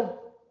 So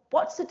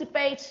what's the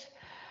debate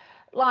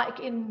like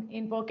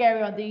in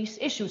Bulgaria on these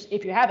issues,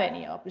 if you have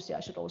any? Obviously, I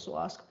should also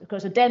ask,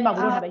 because in Denmark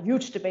we don't have a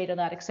huge debate on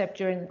that, except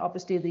during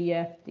obviously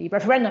the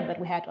referendum that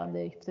we had on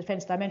the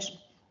defense dimension.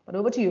 But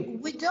over to you.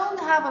 We don't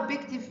have a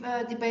big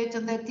debate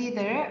on that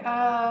either,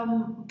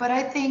 but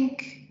I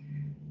think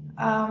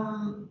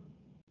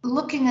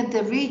looking at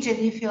the region,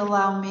 if you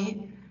allow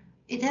me,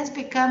 it has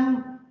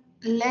become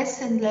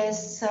less and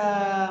less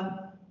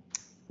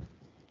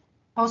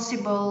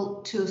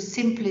possible to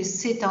simply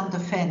sit on the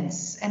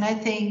fence. And I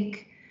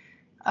think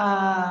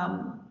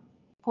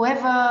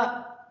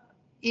whoever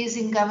is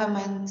in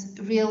government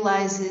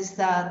realizes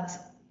that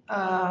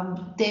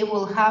they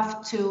will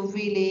have to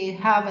really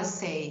have a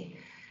say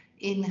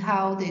in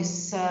how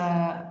this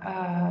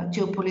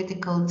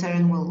geopolitical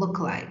turn will look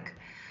like.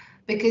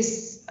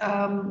 Because,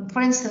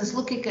 for instance,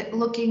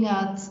 looking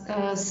at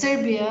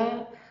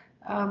Serbia,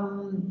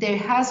 they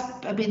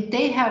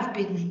have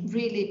been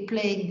really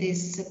playing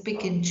this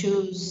pick and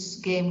choose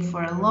game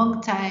for a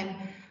long time.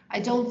 I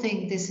don't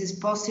think this is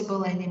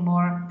possible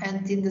anymore.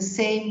 And in the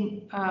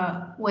same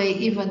way,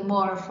 even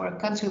more for a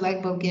country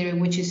like Bulgaria,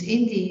 which is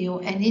in the EU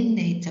and in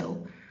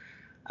NATO,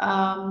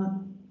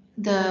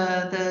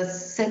 the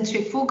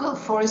centrifugal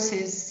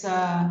forces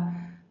are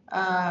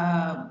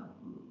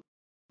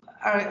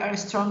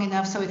strong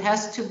enough. So it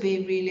has to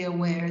be really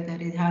aware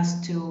that it has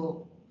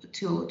to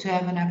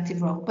have an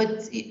active role.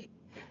 But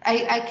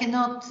I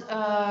cannot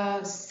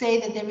say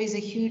that there is a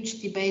huge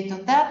debate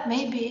on that.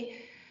 Maybe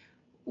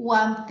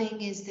one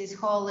thing is this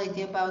whole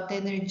idea about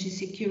energy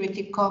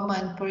security,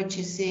 common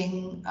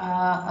purchasing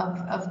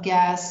of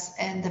gas,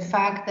 and the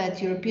fact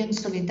that European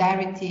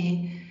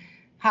solidarity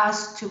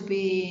has to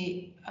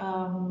be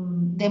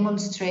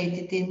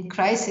demonstrated in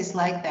crises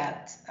like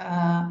that,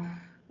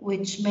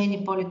 which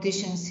many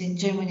politicians in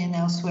Germany and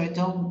elsewhere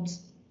don't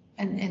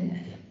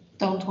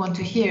want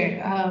to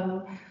hear.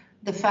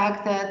 The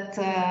fact that,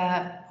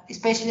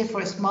 especially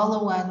for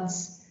smaller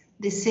ones,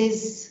 this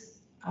is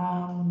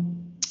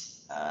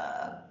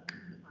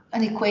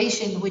an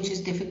equation which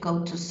is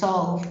difficult to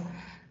solve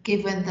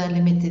given the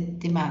limited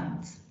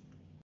demand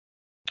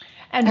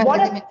and the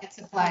limited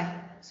supply.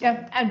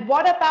 Yeah, and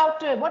what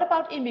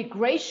about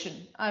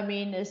immigration? I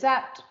mean, is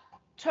that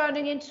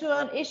turning into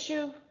an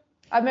issue?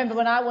 I remember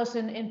when I was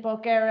in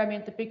Bulgaria, I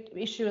mean, the big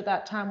issue at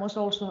that time was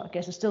also, I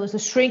guess it still is, the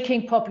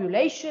shrinking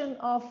population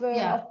of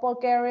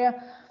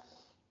Bulgaria.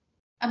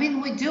 I mean,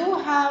 we do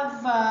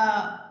have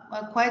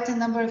quite a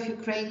number of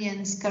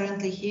Ukrainians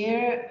currently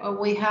here.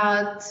 We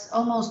had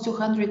almost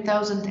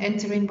 200,000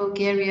 entering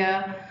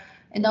Bulgaria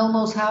and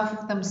almost half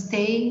of them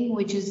staying,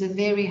 which is a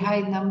very high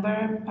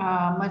number,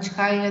 much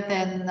higher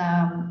than,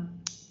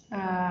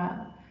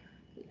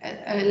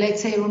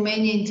 let's say,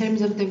 Romania in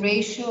terms of the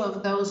ratio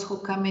of those who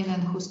come in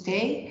and who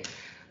stay.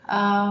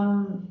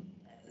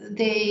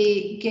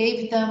 They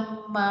gave them,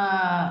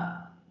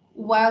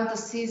 while the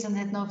season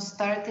had not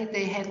started,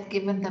 they had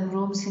given them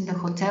rooms in the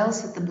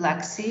hotels at the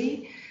Black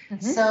Sea.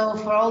 So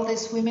for all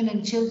these women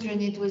and children,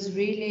 it was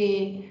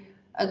really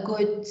a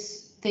good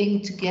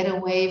thing to get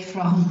away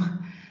from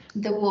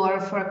the war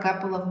for a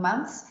couple of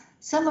months.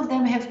 Some of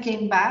them have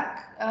came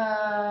back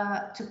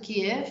to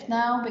Kiev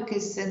now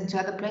and to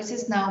other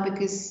places now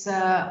because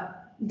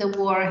the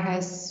war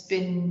has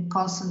been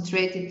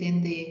concentrated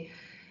in the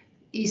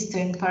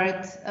eastern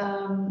part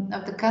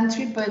of the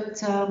country, but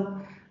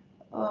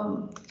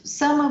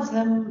some of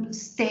them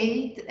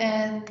stayed,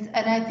 and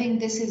I think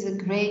this is a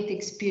great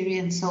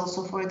experience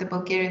also for the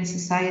Bulgarian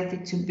society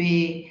to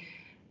be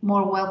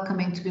more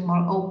welcoming, to be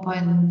more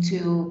open,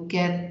 to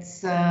get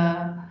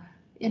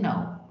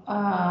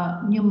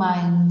new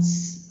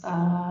minds,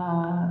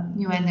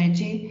 new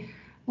energy.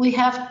 We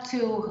have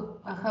to,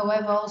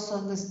 however, also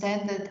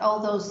understand that all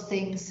those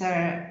things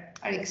are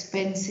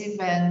expensive,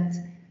 and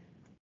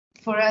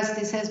for us,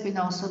 this has been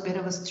also a bit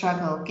of a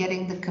struggle,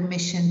 getting the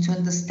Commission to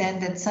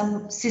understand that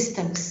some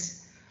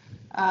systems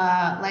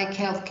like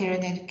healthcare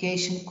and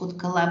education could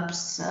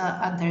collapse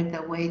under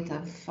the weight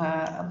of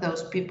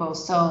those people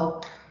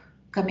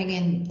coming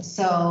in.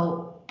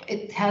 So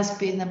it has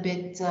been a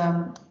bit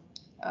of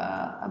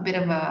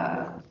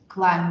a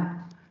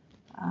climb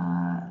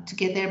to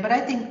get there. But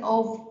I think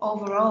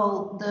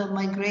overall, the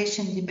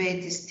migration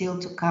debate is still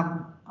to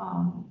come,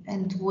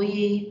 and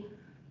we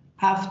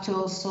have to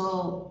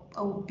also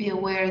be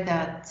aware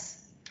that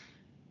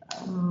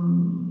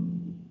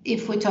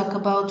if we talk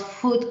about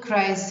food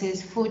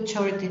crisis, food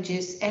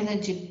shortages,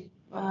 energy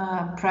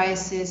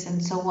prices,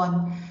 and so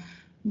on,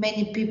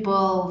 many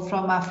people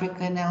from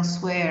Africa and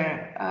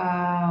elsewhere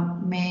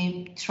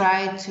may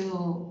try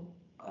to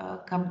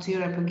come to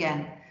Europe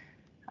again.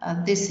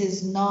 This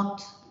is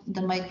not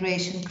the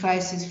migration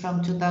crisis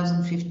from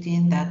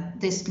 2015, that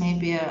this may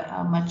be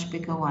a much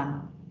bigger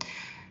one.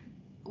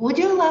 Would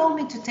you allow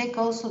me to take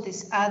also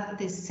this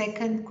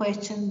second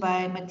question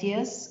by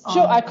Matthias?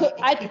 Sure,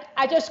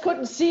 I just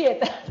couldn't see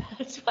it.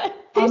 That's why.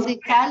 On the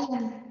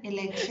Italian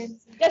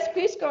elections. Yes,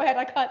 please go ahead.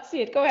 I can't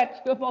see it. Go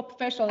ahead. You're more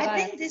professional.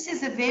 I think this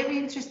is a very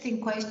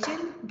interesting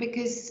question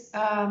because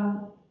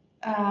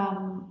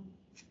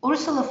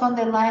Ursula von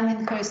der Leyen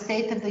in her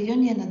State of the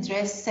Union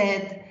address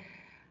said,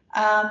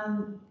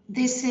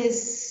 this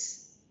is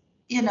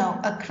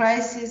a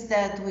crisis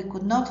that we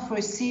could not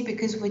foresee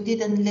because we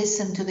didn't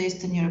listen to the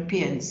Eastern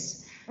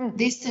Europeans.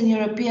 The Eastern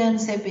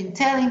Europeans have been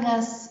telling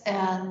us,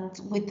 and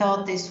we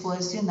thought this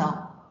was,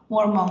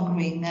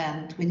 warmongering,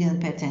 and we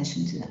didn't pay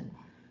attention to them.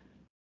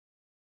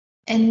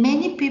 And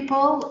many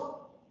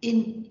people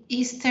in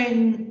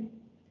Eastern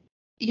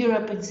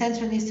Europe, in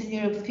Central and Eastern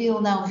Europe, feel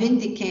now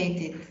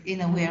vindicated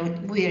in a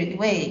weird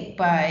way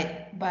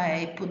by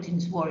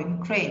Putin's war in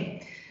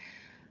Ukraine.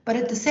 But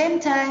at the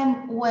same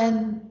time,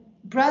 when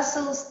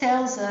Brussels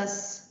tells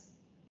us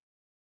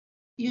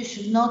you,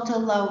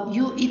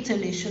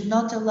 Italy, should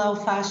not allow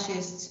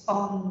fascists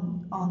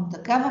on the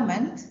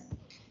government,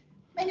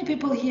 many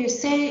people here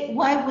say,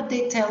 why would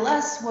they tell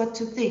us what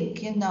to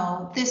think?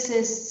 This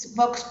is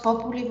Vox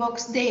Populi,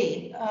 Vox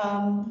Dei.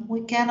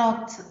 We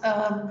cannot,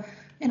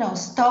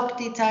 stop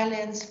the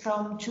Italians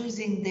from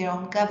choosing their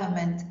own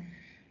government.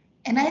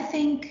 And I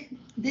think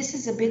this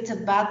is a bit a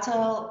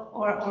battle,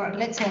 or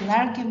let's say an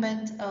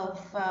argument of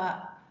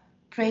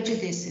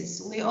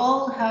prejudices. We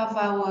all have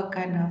our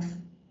kind of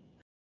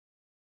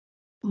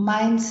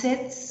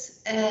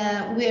mindsets.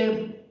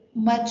 We're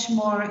much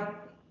more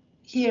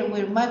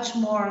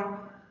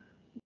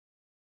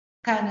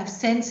kind of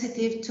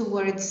sensitive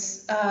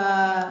towards,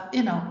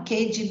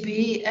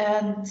 KGB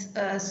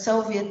and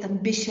Soviet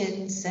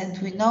ambitions, and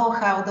we know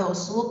how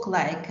those look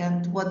like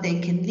and what they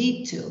can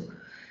lead to.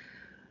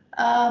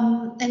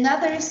 And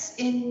others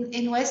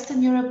in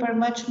Western Europe are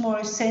much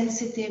more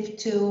sensitive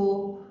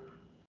to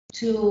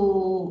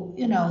to,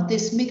 you know,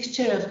 this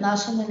mixture of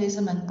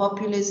nationalism and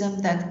populism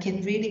that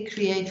can really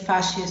create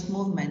fascist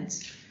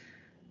movements.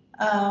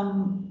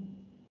 And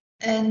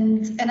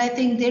I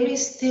think there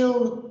is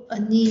still a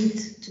need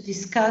to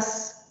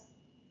discuss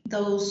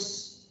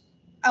those,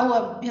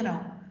 our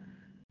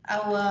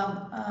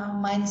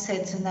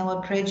mindsets and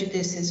our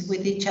prejudices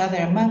with each other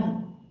among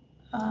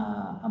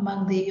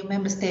the EU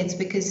member states,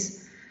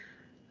 because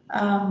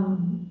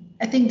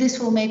I think this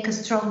will make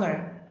us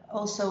stronger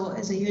also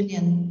as a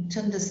union, to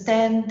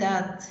understand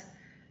that,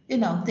 you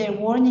know, there are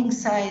warning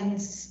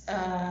signs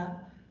that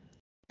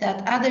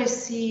others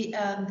see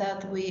and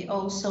that we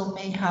also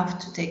may have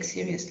to take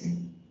seriously.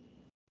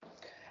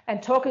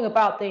 And talking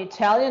about the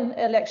Italian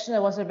election,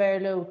 there was a very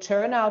low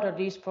turnout, at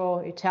least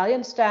for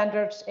Italian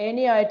standards.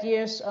 Any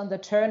ideas on the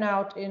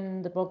turnout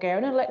in the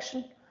Bulgarian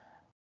election?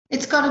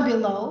 It's going to be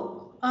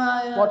low.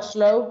 What's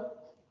low?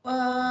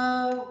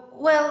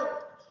 Well,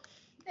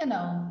 you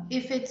know,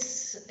 if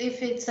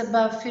it's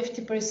above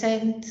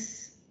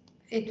 50%,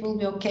 it will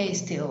be okay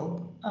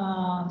still.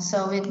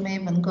 So it may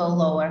even go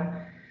lower.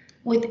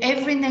 With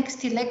every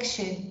next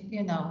election,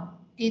 you know,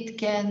 it's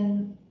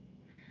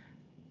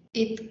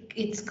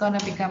gonna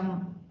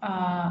become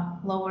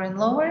lower and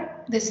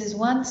lower. This is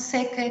one.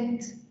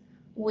 Second,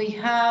 we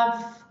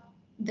have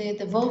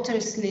the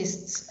voters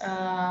lists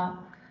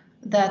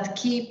that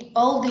keep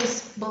all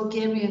these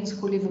Bulgarians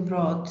who live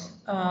abroad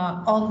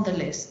on the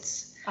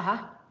lists.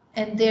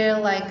 And there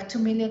are like 2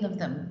 million of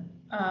them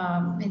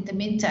in the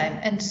meantime.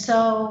 And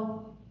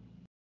so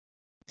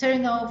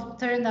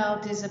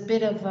turnout is a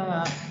bit of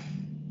a,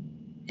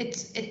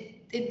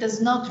 it does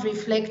not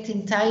reflect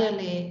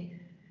entirely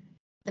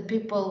the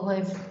people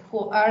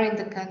who are in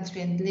the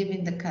country and live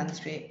in the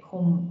country,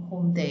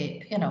 whom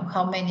they, you know,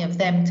 how many of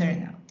them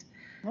turn out.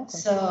 Okay.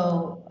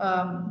 So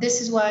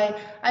this is why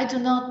I do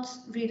not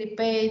really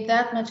pay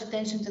that much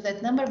attention to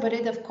that number, but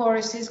it of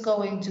course is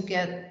going to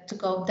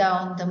go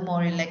down the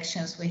more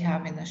elections we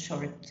have in a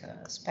short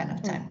span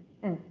of time.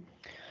 Mm-hmm.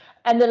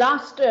 And the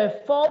last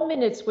 4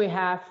 minutes we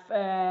have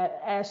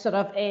as sort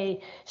of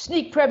a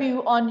sneak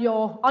preview on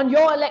your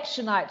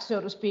election night, so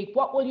to speak.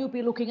 What will you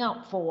be looking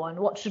out for, and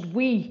what should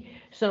we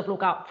sort of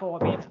look out for?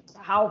 I mean,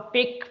 how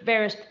big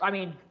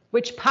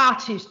which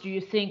parties do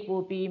you think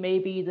will be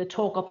maybe the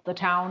talk of the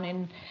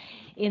town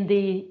in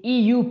the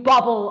EU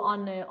bubble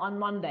on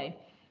Monday?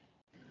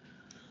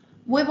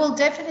 We will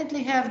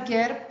definitely have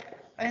GERB,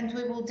 and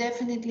we will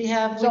definitely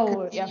have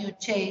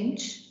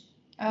change.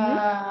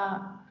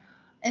 Mm-hmm.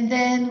 And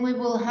then we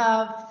will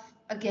have,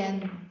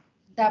 again,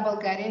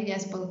 Bulgaria,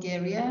 yes,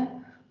 Bulgaria.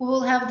 We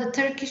will have the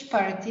Turkish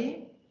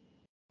party,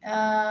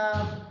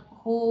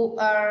 who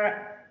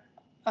are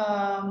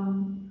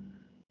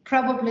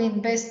probably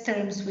in best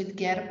terms with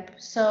GERB.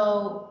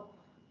 So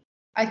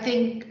I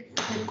think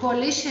the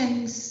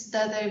coalitions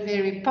that are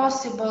very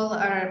possible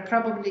are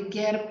probably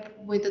GERB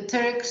with the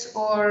Turks,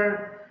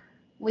 or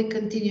we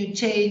continue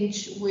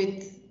change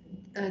with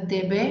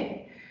DB.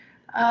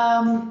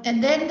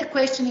 And then the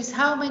question is,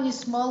 how many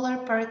smaller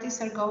parties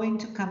are going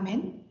to come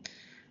in?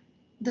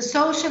 The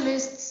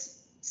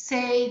socialists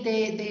say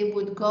they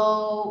would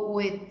go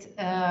with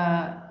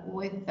the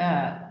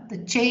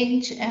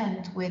change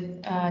and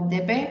with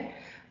DB,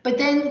 but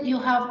then you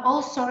have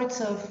all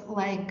sorts of,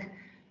 like,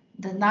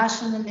 the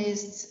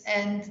nationalists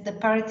and the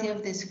party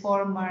of this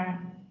former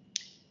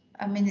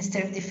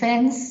Minister of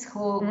Defense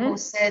who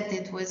said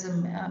it was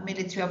a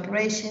military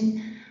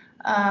operation.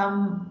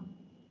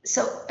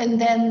 So,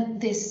 and then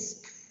this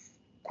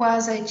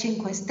quasi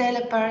Cinque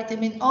Stelle party, I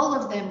mean, all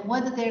of them,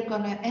 whether they're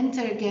going to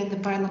enter again the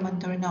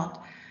parliament or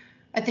not,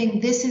 I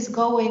think this is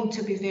going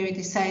to be very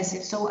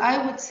decisive. So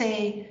I would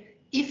say,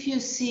 if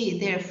you see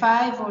there are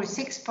 5 or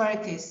 6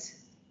 parties,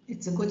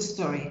 it's a good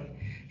story.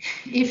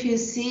 If you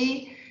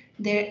see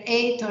there are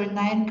 8 or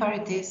 9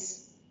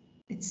 parties,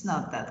 it's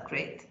not that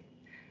great.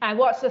 And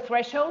what's the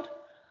threshold?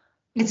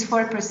 It's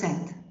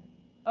 4%.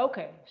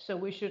 Okay, so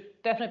we should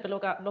definitely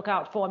look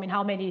out for, I mean,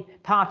 how many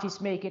parties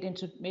make it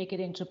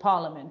into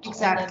parliament.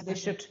 Exactly. And then we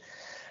should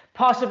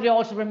possibly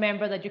also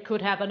remember that you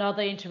could have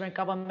another interim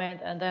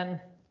government, and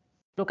then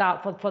look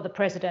out for the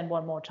president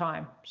one more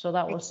time. So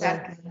that was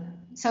exactly.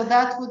 So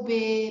that would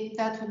be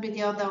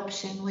the other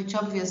option, which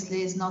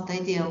obviously is not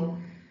ideal,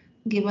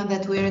 given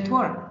that we're at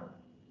war.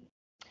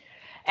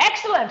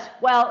 Excellent.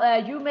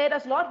 Well, you made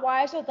us a lot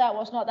wiser. That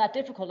was not that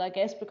difficult, I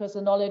guess, because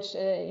the knowledge,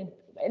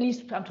 at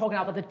least I'm talking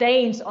about the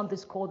Danes on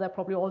this call, there are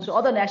probably also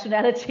other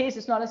nationalities.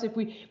 It's not as if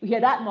we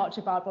hear that much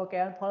about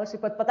Bulgarian policy,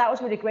 but that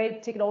was really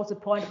great, taking also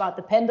the point about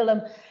the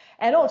pendulum,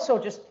 and also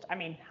just, I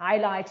mean,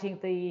 highlighting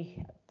the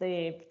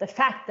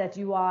fact that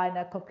you are in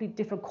a completely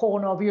different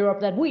corner of Europe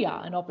than we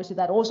are, and obviously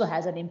that also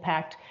has an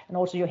impact, and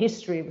also your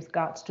history with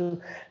regards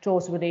to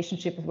also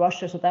relationship with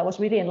Russia. So that was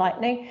really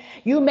enlightening.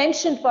 You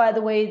mentioned, by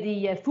the way,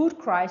 the food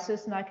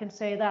crisis, and I can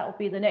say that will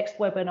be the next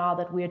webinar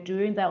that we are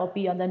doing. That will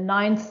be on the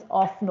 9th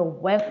of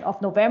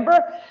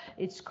November.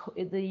 It's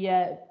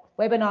the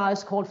webinar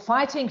is called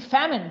Fighting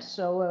Famine.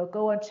 So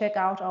go and check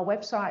out our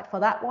website for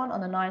that one on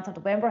the 9th of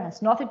November. It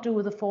has nothing to do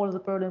with the fall of the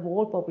Berlin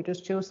Wall, but we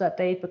just chose that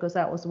date because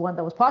that was the one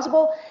that was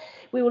possible.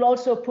 We will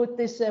also put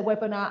this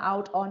webinar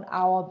out on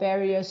our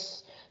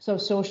various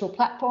social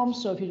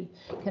platforms. So if you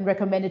can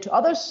recommend it to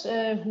others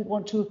who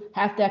want to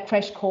have their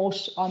crash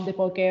course on the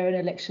Bulgarian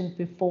election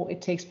before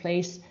it takes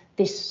place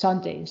this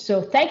Sunday.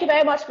 So thank you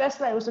very much,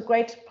 Vesla. It was a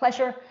great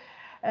pleasure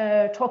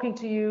talking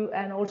to you,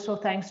 and also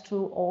thanks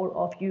to all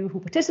of you who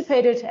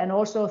participated, and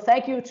also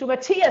thank you to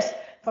Matthias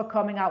for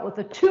coming out with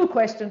the 2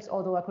 questions,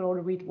 although I could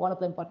only read one of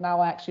them, but now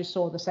I actually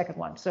saw the second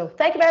one. So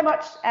thank you very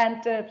much, and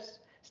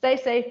stay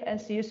safe and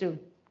see you soon.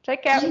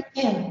 Take care. Thank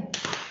you.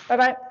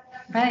 Bye-bye.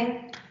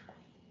 Bye.